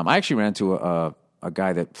 I actually ran into a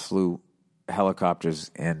guy that flew helicopters,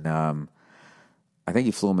 and I think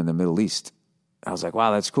he flew them in the Middle East. I was like,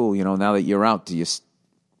 wow, that's cool. You know, now that you're out, do you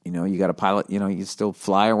got a pilot, you still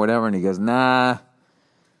fly or whatever? And he goes, nah.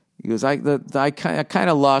 He goes, I kind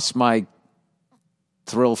of lost my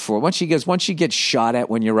thrill for it. Once you get shot at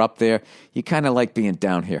when you're up there, you kind of like being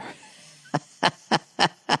down here.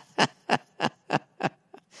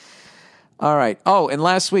 All right. Oh, and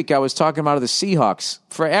last week I was talking about the Seahawks.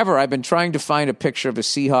 Forever I've been trying to find a picture of a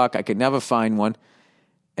Seahawk. I could never find one.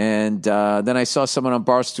 And then I saw someone on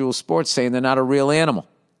Barstool Sports saying they're not a real animal.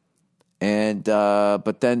 And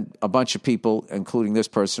but then a bunch of people, including this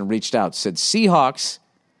person, reached out, said Seahawks,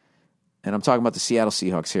 and I'm talking about the Seattle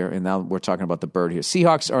Seahawks here, and now we're talking about the bird here.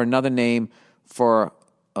 Seahawks are another name for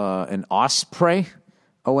an osprey,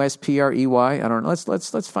 Osprey. I don't know.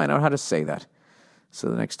 Let's find out how to say that. So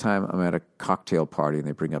the next time I'm at a cocktail party and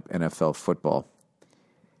they bring up NFL football,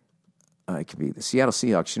 it could be the Seattle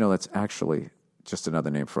Seahawks. That's actually just another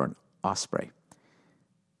name for an osprey.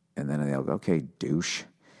 And then they'll go, okay, douche.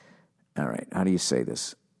 All right, how do you say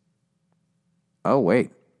this? Oh,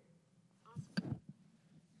 wait.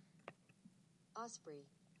 Osprey.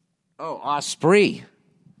 Oh, osprey.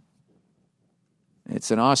 It's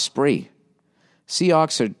an osprey.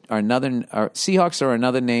 Seahawks are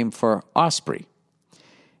another name for osprey.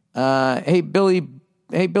 Hey Billy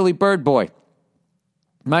Bird Boy.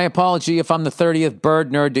 My apology if I'm the 30th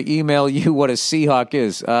bird nerd to email you what a Seahawk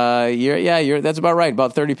is. That's about right,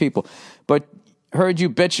 about 30 people. But heard you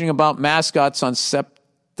bitching about mascots on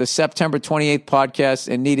the September 28th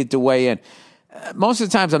podcast and needed to weigh in. Most of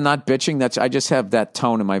the times I'm not bitching. I just have that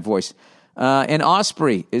tone in my voice. An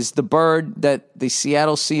osprey is the bird that the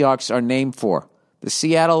Seattle Seahawks are named for. The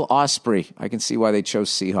Seattle Osprey. I can see why they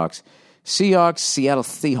chose Seahawks. Seattle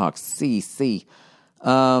Seahawks. C.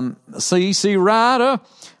 Rider.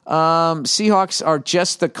 Seahawks are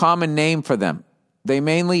just the common name for them. They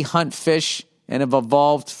mainly hunt fish and have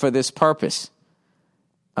evolved for this purpose.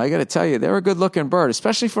 I got to tell you, they're a good-looking bird,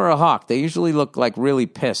 especially for a hawk. They usually look like really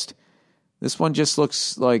pissed. This one just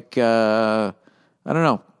looks like, I don't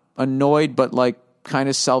know, annoyed but like kind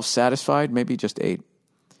of self-satisfied. Maybe just ate.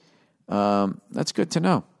 That's good to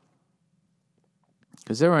know.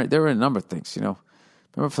 Because there were a number of things,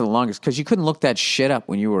 Remember for the longest, because you couldn't look that shit up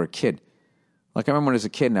when you were a kid. Like I remember when I was a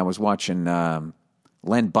kid and I was watching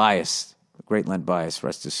Len Bias, the great Len Bias,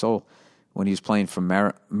 rest his soul, when he was playing for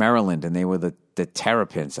Maryland, and they were the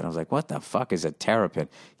Terrapins. And I was like, what the fuck is a Terrapin?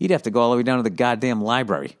 You'd have to go all the way down to the goddamn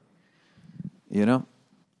library,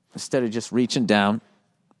 instead of just reaching down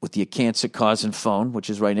with your cancer-causing phone, which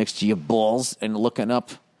is right next to your balls, and looking up,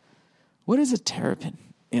 what is a terrapin?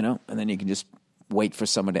 And then you can just wait for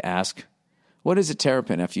someone to ask, what is a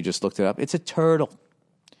terrapin after you just looked it up? It's a turtle.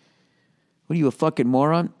 What are you, a fucking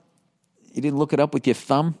moron? You didn't look it up with your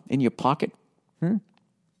thumb in your pocket?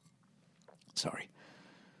 Sorry.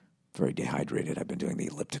 Very dehydrated. I've been doing the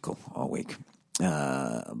elliptical all week.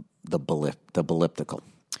 The elliptical.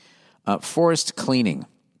 Forest cleaning.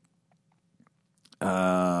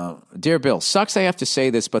 Dear Bill, sucks I have to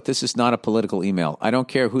say this, but this is not a political email. I don't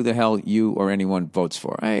care who the hell you or anyone votes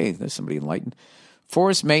for. Hey, there's somebody enlightened.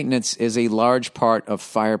 Forest maintenance is a large part of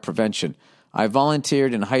fire prevention. I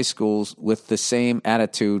volunteered in high schools with the same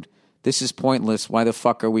attitude This is pointless. Why the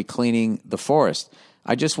fuck are we cleaning the forest?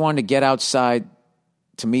 I just wanted to get outside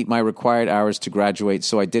to meet my required hours to graduate,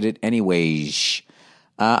 so I did it anyways.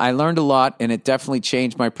 I learned a lot, and it definitely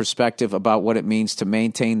changed my perspective about what it means to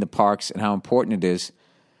maintain the parks and how important it is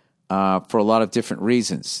for a lot of different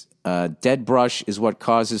reasons. Dead brush is what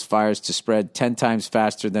causes fires to spread 10 times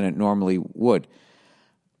faster than it normally would.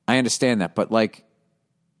 I understand that, but like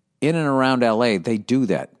in and around LA, they do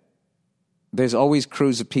that. There's always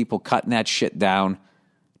crews of people cutting that shit down,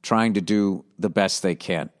 trying to do the best they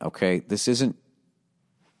can, okay?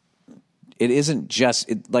 It isn't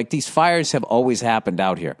just, like these fires have always happened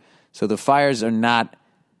out here. So the fires are not,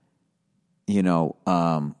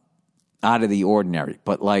 out of the ordinary.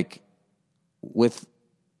 But like with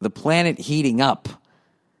the planet heating up,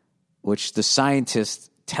 which the scientists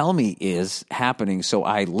tell me is happening, so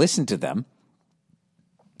I listen to them,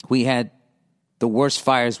 we had the worst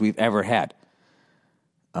fires we've ever had.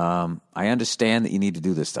 I understand that you need to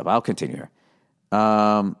do this stuff. I'll continue here.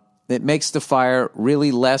 It makes the fire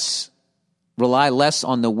really rely less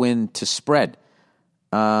on the wind to spread.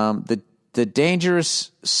 The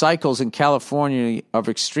dangerous cycles in California of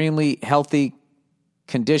extremely healthy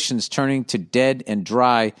conditions turning to dead and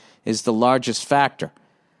dry is the largest factor.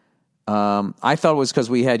 I thought it was because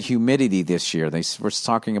we had humidity this year. They were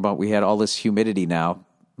talking about we had all this humidity now.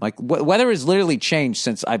 Like, weather has literally changed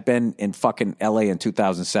since I've been in fucking LA in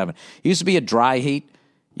 2007. It used to be a dry heat.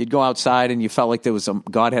 You'd go outside and you felt like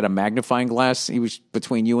God had a magnifying glass. He was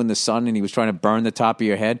between you and the sun, and he was trying to burn the top of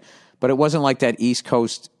your head. But it wasn't like that East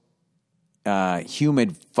Coast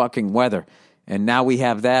humid fucking weather. And now we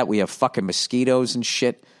have that. We have fucking mosquitoes and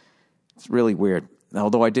shit. It's really weird.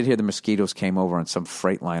 Although I did hear the mosquitoes came over on some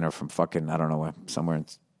freight liner from fucking, I don't know where, somewhere in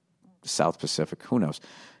the South Pacific. Who knows?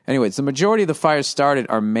 Anyways, the majority of the fires started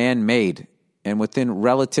are man-made and within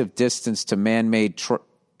relative distance to man-made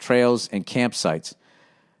trails and campsites.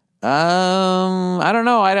 I don't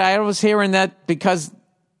know. I was hearing that because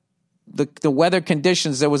the weather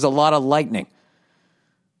conditions, there was a lot of lightning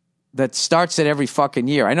that starts at every fucking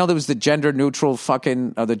year. I know there was the gender-neutral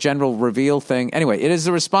fucking, the general reveal thing. Anyway, it is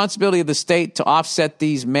the responsibility of the state to offset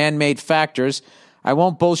these man-made factors. I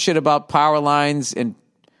won't bullshit about power lines and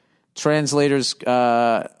transistors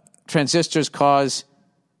cause...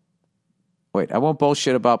 I won't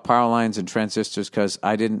bullshit about power lines and transistors because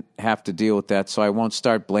I didn't have to deal with that, so I won't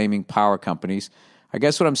start blaming power companies. I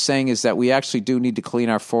guess what I'm saying is that we actually do need to clean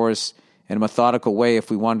our forests in a methodical way if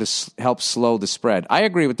we want to help slow the spread. I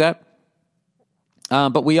agree with that.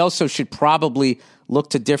 But we also should probably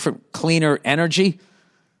look to different, cleaner energy.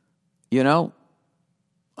 I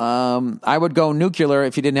would go nuclear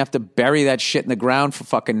if you didn't have to bury that shit in the ground for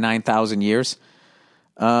fucking 9,000 years.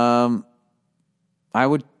 We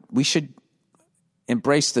should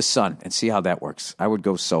embrace the sun and see how that works. I would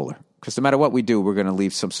go solar because no matter what we do, we're going to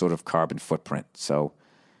leave some sort of carbon footprint. So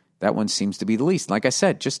that one seems to be the least. Like I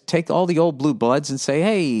said, just take all the old blue bloods and say,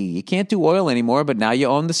 hey, you can't do oil anymore, but now you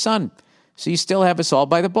own the sun. So you still have us all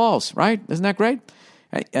by the balls, right? Isn't that great?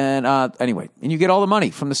 And anyway, and you get all the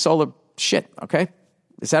money from the solar shit, okay?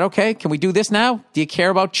 Is that okay? Can we do this now? Do you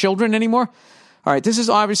care about children anymore? All right, this is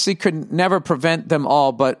obviously could never prevent them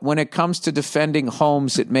all, but when it comes to defending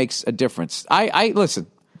homes, it makes a difference. Listen,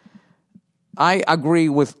 I agree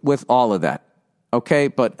with all of that, okay?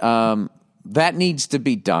 But that needs to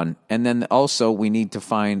be done, and then also we need to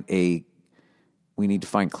find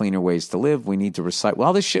cleaner ways to live. We need to recycle.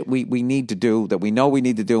 Well, this shit we need to do that we know we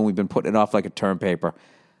need to do, and we've been putting it off like a term paper.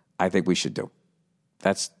 I think we should do.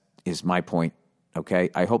 Is my point, okay?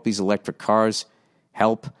 I hope these electric cars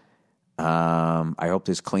help. I hope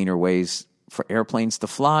there's cleaner ways for airplanes to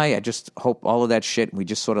fly. I just hope all of that shit, we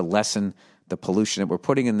just sort of lessen the pollution that we're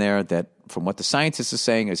putting in there that, from what the scientists are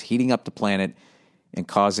saying, is heating up the planet and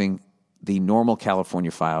causing the normal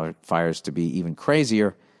California fires to be even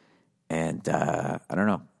crazier. And I don't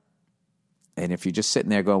know. And if you're just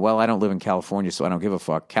sitting there going, well, I don't live in California, so I don't give a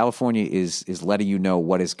fuck. California is letting you know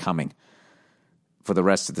what is coming for the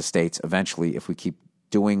rest of the states eventually if we keep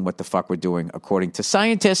doing what the fuck we're doing according to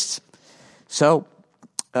scientists. So,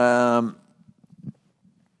 I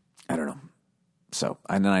don't know. So,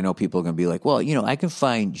 and then I know people are going to be like, well, I can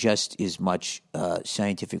find just as much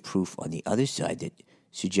scientific proof on the other side that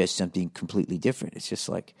suggests something completely different. It's just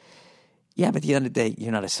like, yeah, but at the end of the day,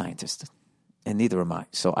 you're not a scientist, and neither am I.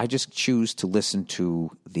 So I just choose to listen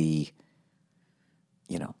to the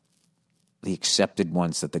accepted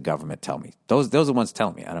ones that the government tell me. Those are the ones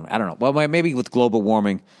telling me. I don't know. Well, maybe with global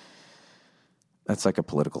warming, that's like a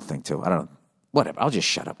political thing too. I don't know. Whatever. I'll just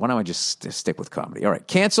shut up. Why don't I just stick with comedy? All right.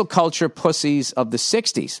 Cancel culture pussies of the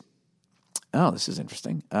 60s. Oh, this is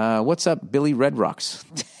interesting. What's up, Billy Red Rocks?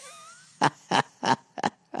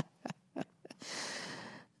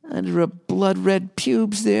 under a blood red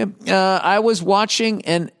pubes there. I was watching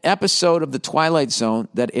an episode of The Twilight Zone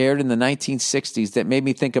that aired in the 1960s that made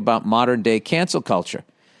me think about modern day cancel culture.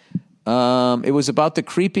 It was about the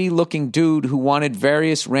creepy looking dude who wanted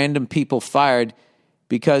various random people fired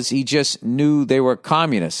because he just knew they were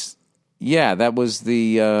communists. Yeah, that was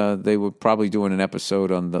they were probably doing an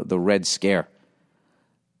episode on the Red Scare.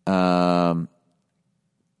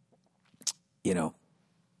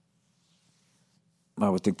 I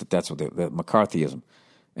would think that's what the McCarthyism.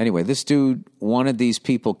 Anyway, this dude wanted these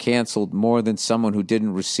people canceled more than someone who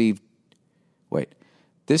didn't receive.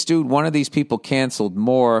 This dude wanted these people canceled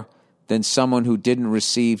more than someone who didn't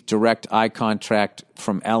receive direct eye contact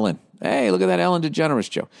from Ellen. Hey, look at that Ellen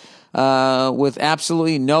DeGeneres show. With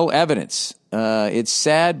absolutely no evidence. It's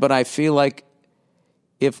sad, but I feel like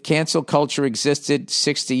if cancel culture existed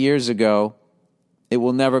 60 years ago, it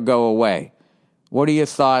will never go away. What are your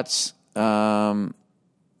thoughts?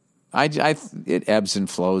 It ebbs and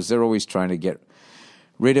flows. They're always trying to get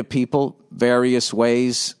rid of people various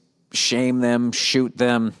ways, shame them, shoot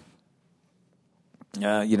them,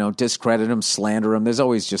 discredit them, slander them. There's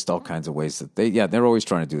always just all kinds of ways that they're always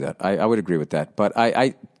trying to do that. I would agree with that. But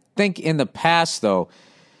I think in the past, though,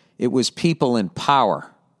 it was people in power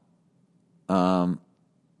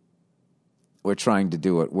were trying to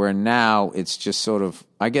do it, where now it's just sort of,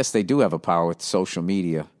 I guess they do have a power with social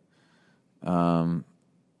media.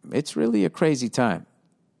 It's really a crazy time.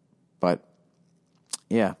 But,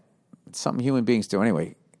 yeah, it's something human beings do.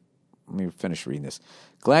 Anyway, let me finish reading this.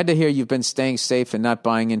 Glad to hear you've been staying safe and not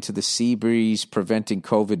buying into the sea breeze preventing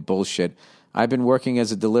COVID bullshit. I've been working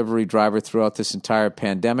as a delivery driver throughout this entire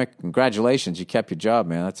pandemic. Congratulations, you kept your job,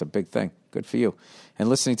 man. That's a big thing. Good for you. And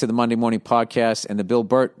listening to the Monday Morning Podcast and the Bill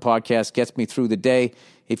Burt Podcast gets me through the day.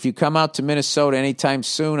 If you come out to Minnesota anytime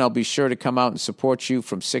soon, I'll be sure to come out and support you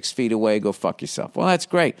from 6 feet away. Go fuck yourself. Well, that's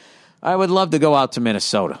great. I would love to go out to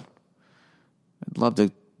Minnesota. I'd love to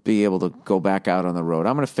be able to go back out on the road.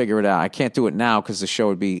 I'm going to figure it out. I can't do it now because the show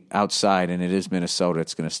would be outside, and it is Minnesota.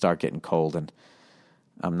 It's going to start getting cold, and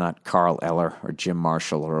I'm not Carl Eller or Jim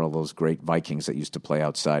Marshall or all those great Vikings that used to play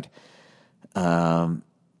outside. All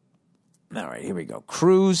right, here we go.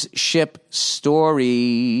 Cruise ship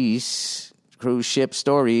stories. Cruise ship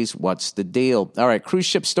stories. What's the deal? All right, cruise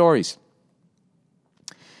ship stories.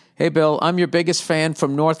 Hey, Bill, I'm your biggest fan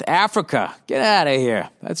from North Africa. Get out of here.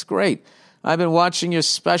 That's great. I've been watching your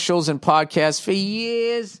specials and podcasts for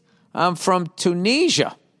years. I'm from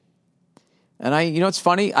Tunisia. And it's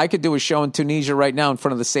funny. I could do a show in Tunisia right now in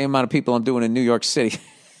front of the same amount of people I'm doing in New York City.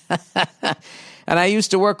 And I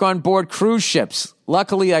used to work on board cruise ships.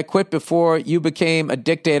 Luckily, I quit before you became a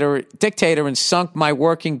dictator and sunk my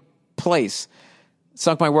working place.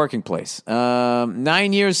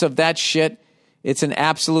 9 years of that shit. It's an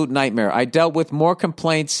absolute nightmare. I dealt with more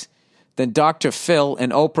complaints than Dr. Phil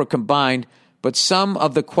and Oprah combined, but some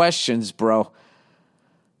of the questions, bro,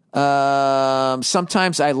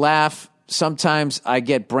 sometimes I laugh, sometimes I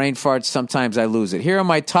get brain farts, sometimes I lose it. Here are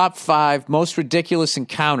my top 5 most ridiculous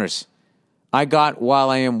encounters I got while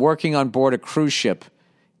I am working on board a cruise ship.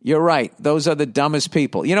 You're right. Those are the dumbest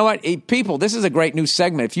people. You know what? People, this is a great new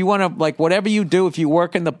segment. If you want to, whatever you do, if you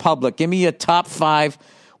work in the public, give me your top 5,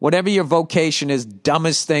 whatever your vocation is,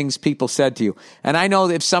 dumbest things people said to you. And I know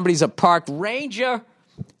if somebody's a park ranger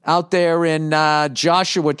out there in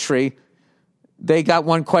Joshua Tree, they got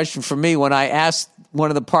one question for me when I asked one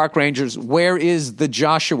of the park rangers, where is the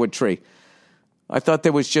Joshua Tree? I thought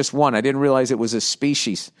there was just one. I didn't realize it was a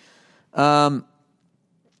species. All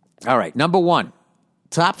right, number 1.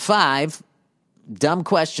 Top 5 dumb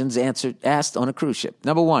questions asked on a cruise ship.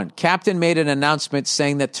 Number 1, captain made an announcement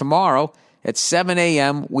saying that tomorrow at 7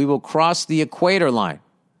 a.m. we will cross the equator line.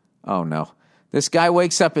 Oh, no. This guy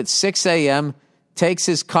wakes up at 6 a.m., takes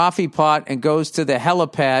his coffee pot and goes to the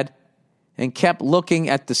helipad and kept looking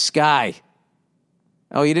at the sky.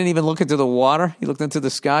 Oh, he didn't even look into the water? He looked into the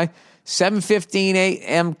sky? 7:15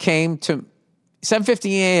 a.m. came.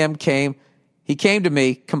 He came to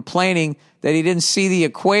me complaining that he didn't see the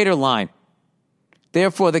equator line.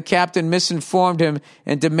 Therefore, the captain misinformed him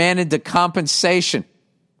and demanded the compensation.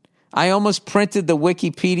 I almost printed the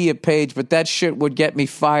Wikipedia page, but that shit would get me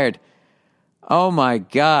fired. Oh, my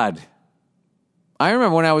God. I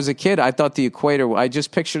remember when I was a kid, I thought the equator, I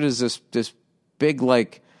just pictured it as this big,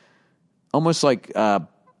 almost like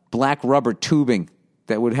black rubber tubing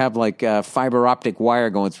that would have fiber optic wire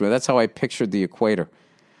going through it. That's how I pictured the equator.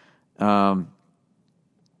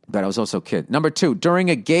 But I was also a kid. Number 2, during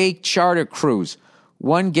a gay charter cruise,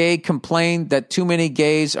 one gay complained that too many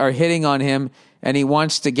gays are hitting on him and he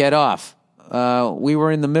wants to get off. We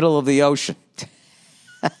were in the middle of the ocean.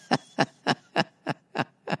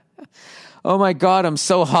 Oh, my God, I'm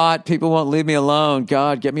so hot. People won't leave me alone.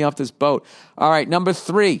 God, get me off this boat. All right, number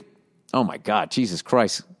 3. Oh, my God, Jesus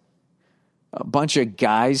Christ. A bunch of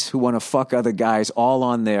guys who want to fuck other guys all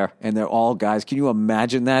on there, and they're all guys. Can you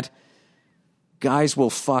imagine that? Guys will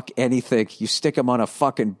fuck anything. You stick them on a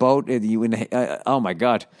fucking boat, and oh, my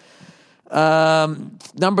God.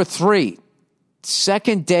 Number 3,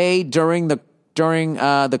 second day during the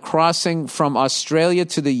crossing from Australia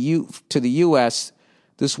to the U.S.,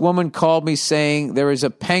 this woman called me saying there is a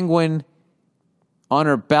penguin on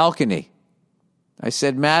her balcony. I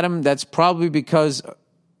said, "Madam, that's probably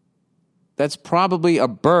a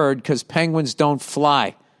bird because penguins don't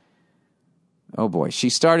fly." Oh, boy.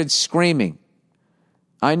 She started screaming.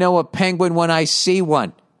 I know a penguin when I see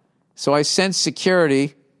one. So I sent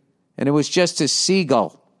security, and it was just a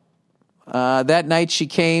seagull. That night she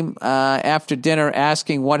came after dinner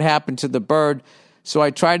asking what happened to the bird. So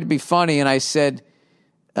I tried to be funny, and I said,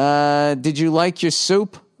 did you like your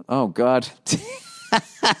soup? Oh, God.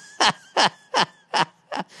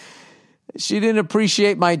 She didn't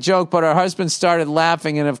appreciate my joke, but her husband started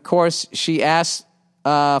laughing, and of course she asked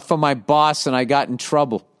for my boss, and I got in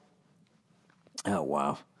trouble. Oh,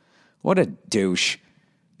 wow. What a douche.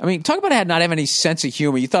 I mean, talk about not having any sense of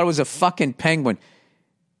humor. You thought it was a fucking penguin.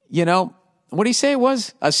 You know, what did he say it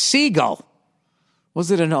was? A seagull. Was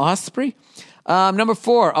it an osprey? Number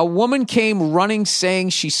 4, a woman came running saying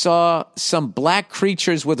she saw some black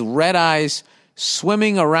creatures with red eyes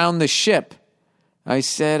swimming around the ship. I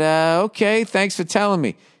said, okay, thanks for telling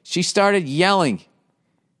me. She started yelling.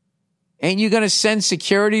 Ain't you going to send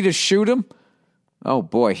security to shoot him? Oh,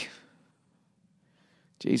 boy.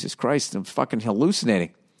 Jesus Christ, I'm fucking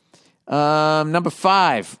hallucinating. Number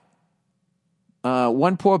 5,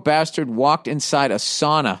 one poor bastard walked inside a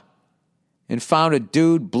sauna and found a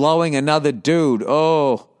dude blowing another dude.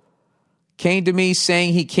 Oh, came to me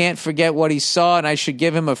saying he can't forget what he saw and I should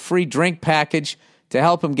give him a free drink package to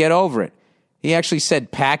help him get over it. He actually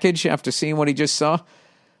said package after seeing what he just saw.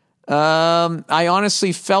 I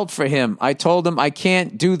honestly felt for him. I told him I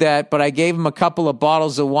can't do that, but I gave him a couple of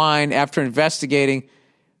bottles of wine. After investigating,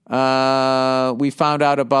 we found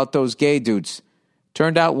out about those gay dudes.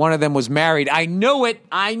 Turned out one of them was married. I knew it.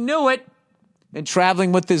 And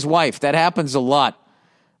traveling with his wife. That happens a lot.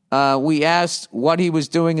 We asked what he was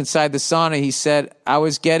doing inside the sauna. He said, I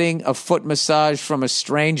was getting a foot massage from a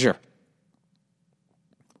stranger.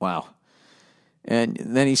 Wow. And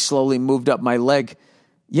then he slowly moved up my leg.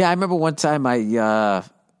 Yeah, I remember one time I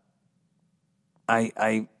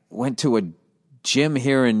went to a gym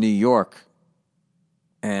here in New York,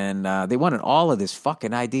 and they wanted all of this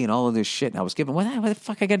fucking ID and all of this shit. And I was giving, what the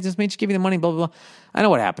fuck, I got to just give you the money, blah, blah, blah. I know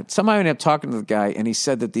what happened. Somehow I ended up talking to the guy, and he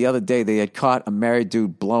said that the other day they had caught a married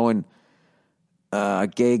dude blowing a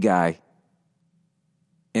gay guy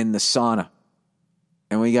in the sauna.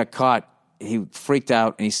 And when he got caught, he freaked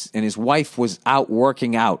out, and his wife was out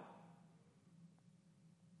working out.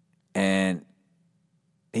 And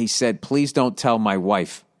he said, please don't tell my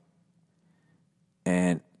wife.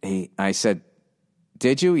 And I said,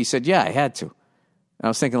 did you? He said, yeah, I had to. And I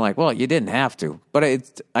was thinking like, well, you didn't have to. But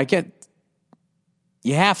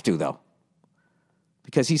you have to, though.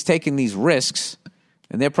 Because he's taking these risks,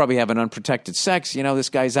 and they're probably having unprotected sex. You know, this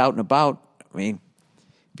guy's out and about. I mean,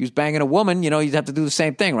 if he was banging a woman, you'd have to do the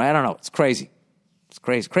same thing, right? I don't know. It's crazy. It's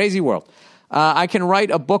crazy. Crazy world. I can write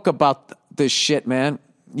a book about this shit, man.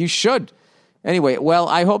 You should. Anyway, well,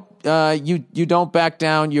 I hope you don't back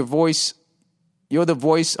down. You're the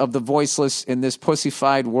voice of the voiceless in this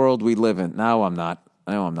pussified world we live in. No, I'm not.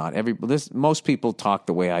 Most people talk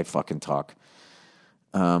the way I fucking talk.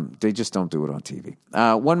 They just don't do it on TV.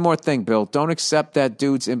 One more thing, Bill. Don't accept that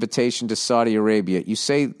dude's invitation to Saudi Arabia. You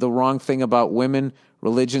say the wrong thing about women,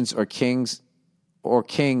 religions, or king,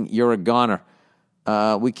 you're a goner.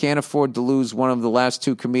 We can't afford to lose one of the last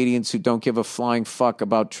 2 comedians who don't give a flying fuck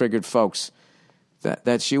about triggered folks.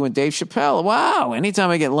 That's you and Dave Chappelle. Wow.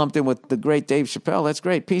 Anytime I get lumped in with the great Dave Chappelle, that's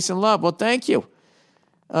great. Peace and love. Well, thank you.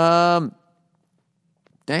 Thank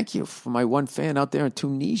you for my one fan out there in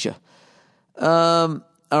Tunisia. All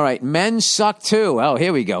right. Men suck too. Oh,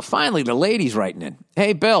 here we go. Finally, the ladies writing in.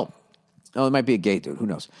 Hey, Bill. Oh, it might be a gay dude. Who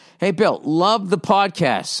knows? Hey, Bill. Love the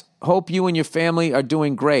podcast. Hope you and your family are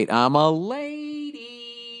doing great. I'm a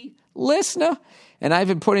lady listener. And I've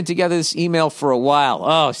been putting together this email for a while.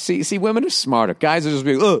 Oh, see, women are smarter. Guys are just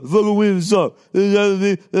being, fucking women suck.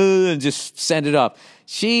 And just send it up.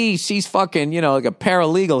 She's fucking, like a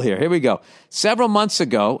paralegal here. Here we go. Several months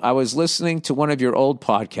ago, I was listening to one of your old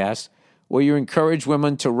podcasts where you encourage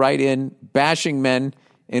women to write in bashing men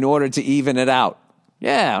in order to even it out.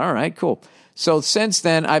 Yeah, all right, cool. So since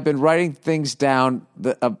then, I've been writing things down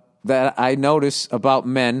that I notice about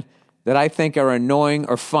men that I think are annoying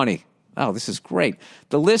or funny. Oh, this is great.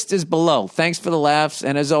 The list is below. Thanks for the laughs,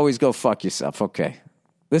 and as always, go fuck yourself. Okay.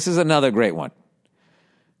 This is another great one.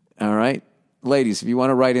 All right? Ladies, if you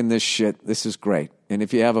want to write in this shit, this is great. And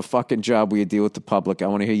if you have a fucking job where you deal with the public, I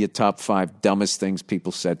want to hear your top 5 dumbest things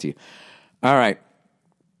people said to you. All right.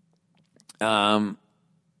 The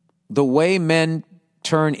way men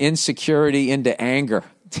turn insecurity into anger.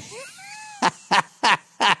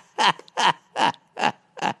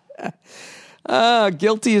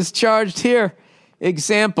 Guilty as charged here.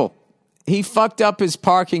 Example. He fucked up his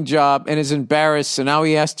parking job and is embarrassed, so now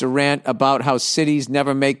he has to rant about how cities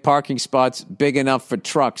never make parking spots big enough for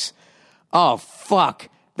trucks. Oh, fuck.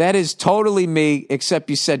 That is totally me, except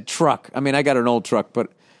you said truck. I mean, I got an old truck,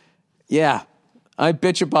 but yeah. I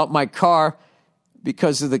bitch about my car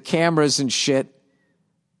because of the cameras and shit.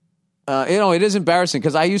 It is embarrassing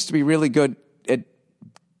because I used to be really good at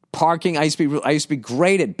parking. I used to be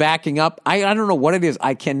great at backing up. I don't know what it is.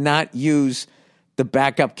 I cannot use the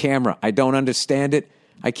backup camera. I don't understand it.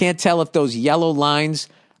 I can't tell if those yellow lines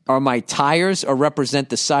are my tires or represent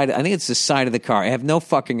the side. I think it's the side of the car. I have no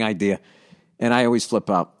fucking idea. And I always flip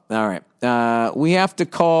out. All right. We have to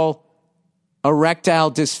call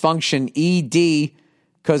erectile dysfunction ED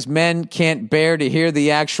because men can't bear to hear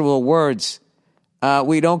the actual words.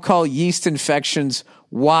 We don't call yeast infections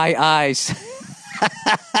YIs.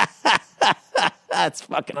 That's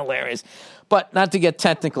fucking hilarious. But not to get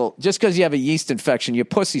technical, just because you have a yeast infection, your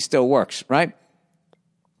pussy still works, right?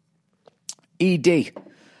 ED.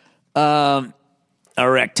 Erectile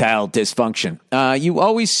dysfunction. You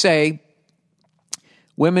always say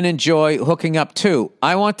women enjoy hooking up too.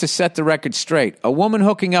 I want to set the record straight. A woman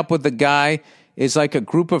hooking up with a guy is like a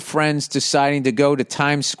group of friends deciding to go to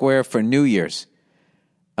Times Square for New Year's.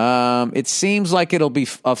 It seems like it'll be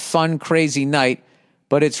a fun, crazy night,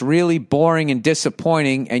 but it's really boring and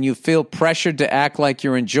disappointing, and you feel pressured to act like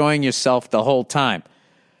you're enjoying yourself the whole time.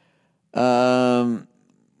 Well,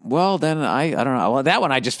 then I don't know. Well, that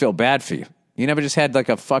one I just feel bad for you. You never just had like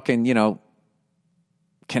a fucking,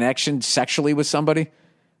 connection sexually with somebody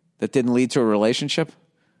that didn't lead to a relationship?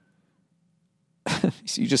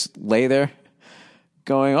 So you just lay there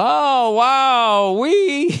going, oh, wow,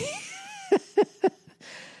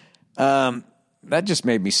 that just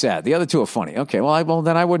made me sad. The other two are funny. Okay, well,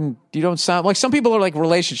 then I wouldn't, you don't sound, like some people are like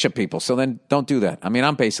relationship people, so then don't do that. I mean,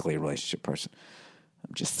 I'm basically a relationship person.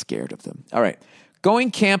 I'm just scared of them. All right.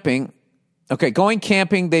 Going camping,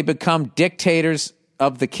 they become dictators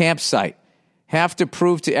of the campsite. Have to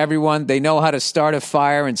prove to everyone they know how to start a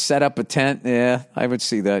fire and set up a tent. Yeah, I would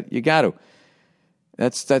see that. You got to.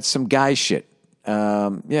 That's some guy shit.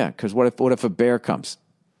 Because what if a bear comes?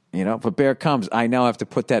 If a bear comes, I now have to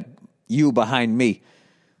put that you behind me.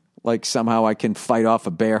 Like somehow I can fight off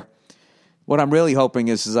a bear. What I'm really hoping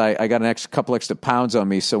is I got an couple extra pounds on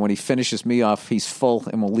me, so when he finishes me off, he's full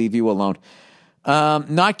and will leave you alone.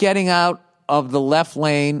 Not getting out of the left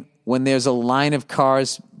lane when there's a line of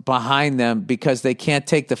cars behind them because they can't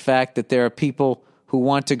take the fact that there are people who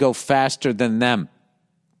want to go faster than them.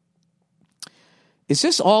 Is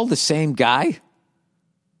this all the same guy?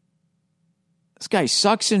 This guy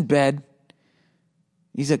sucks in bed.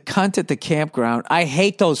 He's a cunt at the campground. I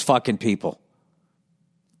hate those fucking people.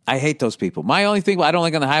 I hate those people. My only thing I don't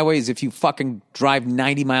like on the highway is if you fucking drive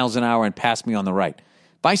 90 miles an hour and pass me on the right.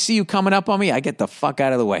 If I see you coming up on me, I get the fuck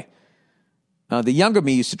out of the way. The younger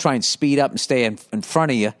me used to try and speed up and stay in front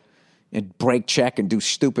of you and brake check and do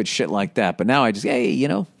stupid shit like that. But now I just, hey,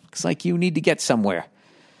 it's like you need to get somewhere.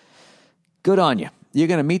 Good on you. You're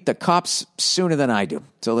going to meet the cops sooner than I do.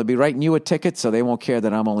 So they'll be writing you a ticket so they won't care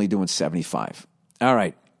that I'm only doing 75. All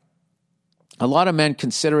right. A lot of men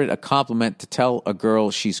consider it a compliment to tell a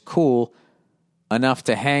girl she's cool enough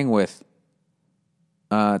to hang with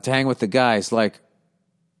the guys. Like,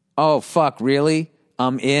 oh, fuck, really?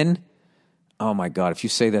 I'm in? Oh, my God. If you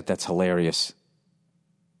say that, that's hilarious.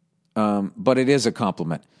 But it is a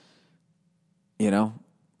compliment. It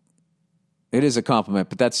is a compliment,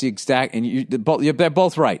 but that's the exact, and they're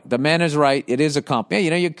both right. The man is right. It is a compliment.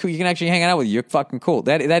 Yeah, you can actually hang out with you. You're fucking cool.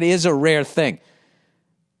 That is a rare thing.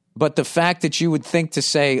 But the fact that you would think to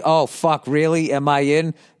say, oh, fuck, really? Am I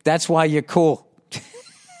in? That's why you're cool.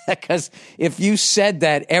 Because if you said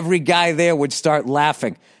that, every guy there would start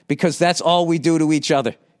laughing because that's all we do to each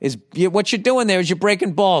other. What you're doing there is you're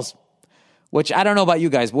breaking balls, which I don't know about you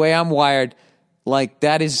guys. The way I'm wired, like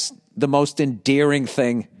that is the most endearing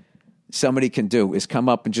thing somebody can do is come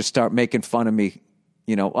up and just start making fun of me.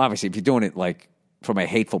 Obviously, if you're doing it like from a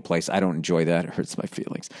hateful place, I don't enjoy that. It hurts my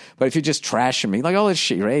feelings. But if you're just trashing me, like all this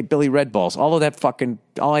shit, hey, Billy Red Balls, all of that fucking,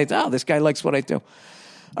 this guy likes what I do.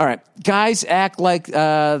 All right. Guys act like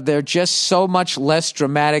they're just so much less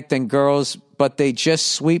dramatic than girls, but they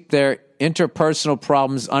just sweep their interpersonal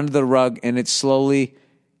problems under the rug and slowly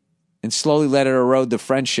let it erode the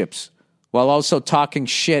friendships while also talking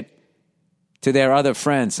shit to their other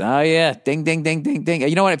friends. Oh, yeah. Ding, ding, ding, ding, ding.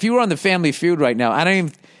 You know what? If you were on the Family Feud right now, I don't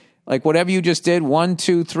even, like, whatever you just did, 1,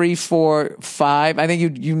 2, 3, 4, 5, I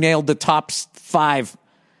think you nailed the top 5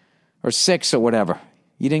 or 6 or whatever.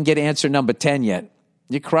 You didn't get answer number 10 yet.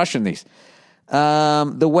 You're crushing these.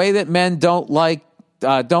 The way that men don't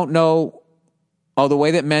know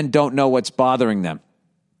what's bothering them.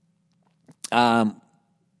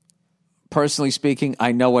 Personally speaking,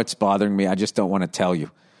 I know what's bothering me. I just don't want to tell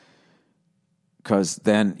you. Because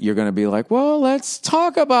then you're going to be like, well, let's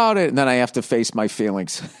talk about it. And then I have to face my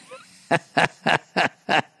feelings.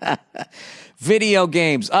 Video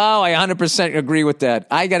games. Oh, I 100% agree with that.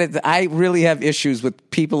 I really have issues with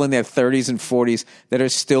people in their 30s and 40s that are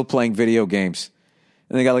still playing video games.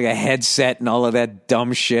 And they got like a headset and all of that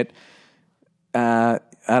dumb shit. I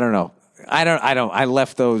don't know. I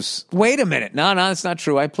left those. Wait a minute. No, that's not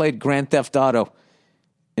true. I played Grand Theft Auto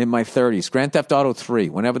in my 30s. Grand Theft Auto 3,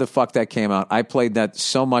 whenever the fuck that came out, I played that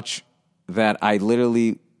so much that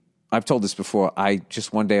I've told this before,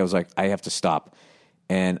 one day I was like, I have to stop.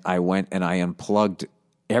 And I went and I unplugged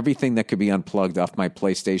everything that could be unplugged off my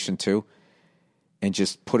PlayStation 2 and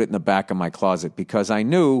just put it in the back of my closet because I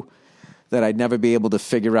knew that I'd never be able to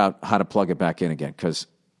figure out how to plug it back in again. Because,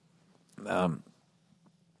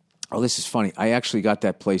 this is funny. I actually got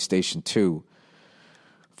that PlayStation 2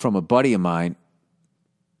 from a buddy of mine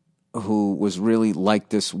who was really like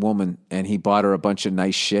this woman, and he bought her a bunch of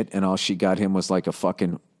nice shit, and all she got him was like a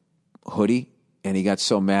fucking hoodie, and he got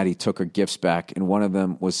so mad he took her gifts back, and one of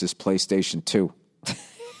them was this PlayStation 2.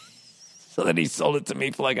 So then he sold it to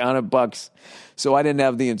me for like $100. So I didn't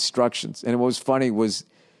have the instructions. And what was funny was,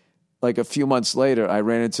 like a few months later, I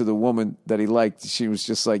ran into the woman that he liked. She was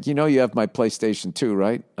just like, you have my PlayStation 2,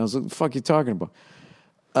 right? I was like, what the fuck are you talking about?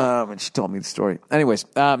 And she told me the story. Anyways,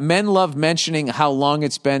 men love mentioning how long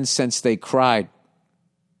it's been since they cried.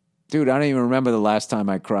 Dude, I don't even remember the last time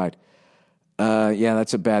I cried. Yeah,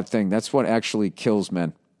 that's a bad thing. That's what actually kills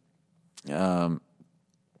men. Because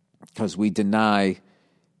we deny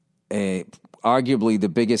arguably the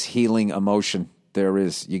biggest healing emotion there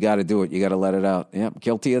is. You got to do it. You got to let it out. Yep,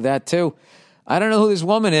 guilty of that too. I don't know who this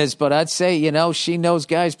woman is, but I'd say, she knows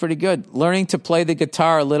guys pretty good. Learning to play the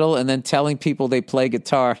guitar a little and then telling people they play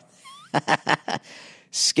guitar.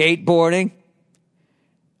 Skateboarding.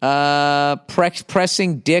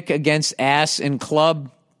 Pressing dick against ass in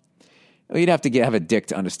club. Well, you'd have to have a dick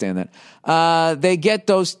to understand that. They get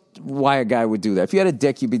those... Why a guy would do that? If you had a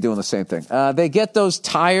dick, you'd be doing the same thing. They get those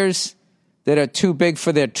tires that are too big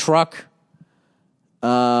for their truck.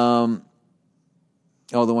 The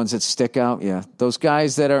ones that stick out? Yeah. Those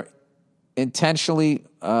guys that intentionally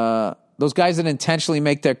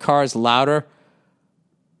make their cars louder.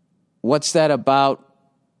 What's that about?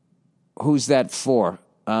 Who's that for?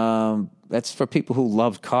 That's for people who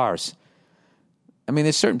love cars. I mean,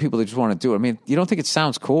 there's certain people that just want to do it. I mean, you don't think it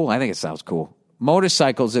sounds cool? I think it sounds cool.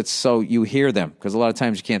 Motorcycles, it's so you hear them, because a lot of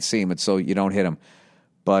times you can't see them. It's so you don't hit them.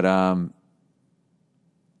 But I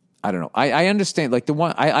don't know. I understand. Like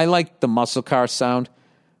I like the muscle car sound.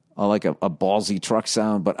 I like a ballsy truck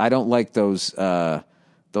sound, but I don't like those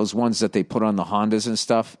ones that they put on the Hondas and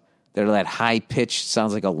stuff. They're that high pitched,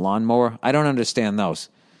 sounds like a lawnmower. I don't understand those.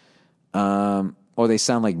 Or they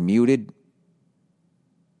sound like muted.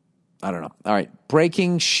 I don't know. All right.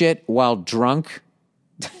 Breaking shit while drunk.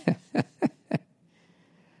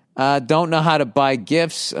 Don't know how to buy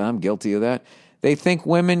gifts. I'm guilty of that. They think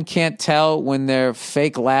women can't tell when they're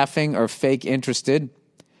fake laughing or fake interested.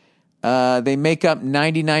 They make up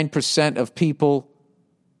 99% of people.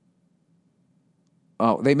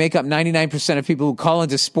 They make up 99% of people who call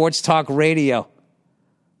into sports talk radio.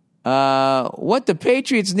 What the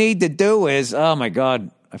Patriots need to do is, oh my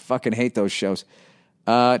God, I fucking hate those shows.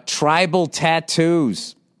 Tribal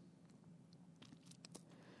tattoos.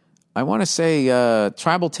 I want to say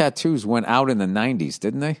tribal tattoos went out in the 90s,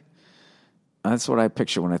 didn't they? That's what I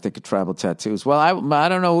picture when I think of tribal tattoos. Well, I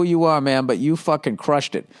don't know who you are, man, but you fucking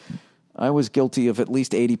crushed it. I was guilty of at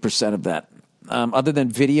least 80% of that. Other than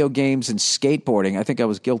video games and skateboarding, I think I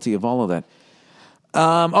was guilty of all of that.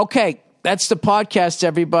 Okay, that's the podcast,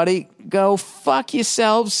 everybody. Go fuck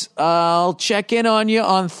yourselves. I'll check in on you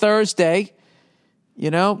on Thursday.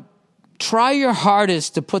 Try your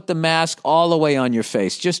hardest to put the mask all the way on your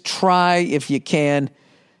face. Just try if you can.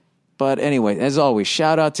 But anyway, as always,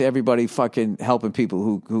 shout out to everybody fucking helping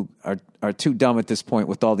people who are too dumb at this point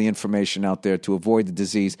with all the information out there to avoid the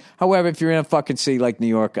disease. However, if you're in a fucking city like New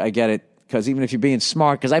York, I get it. Because even if you're being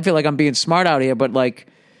smart, because I feel like I'm being smart out here, but like,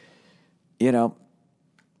 you know,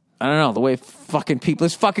 I don't know, the way fucking people,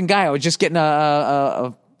 this fucking guy, I was just getting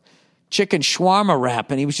a chicken shawarma wrap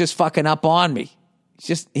and he was just fucking up on me.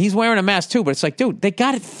 He's wearing a mask too, but it's like, dude, they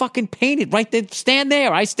got it fucking painted right there. Stand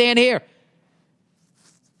there. I stand here.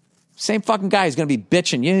 Same fucking guy is going to be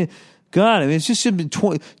bitching. Yeah, God, I mean, it's just been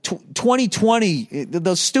 2020.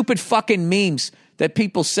 Those stupid fucking memes that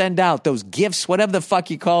people send out, those gifs, whatever the fuck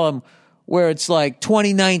you call them, where it's like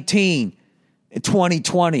 2019,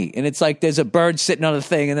 2020. And it's like there's a bird sitting on a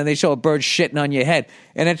thing, and then they show a bird shitting on your head.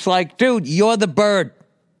 And it's like, dude, you're the bird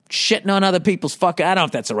shitting on other people's fucking. I don't know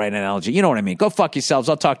if that's the right analogy. You know what I mean? Go fuck yourselves.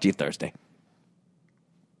 I'll talk to you Thursday.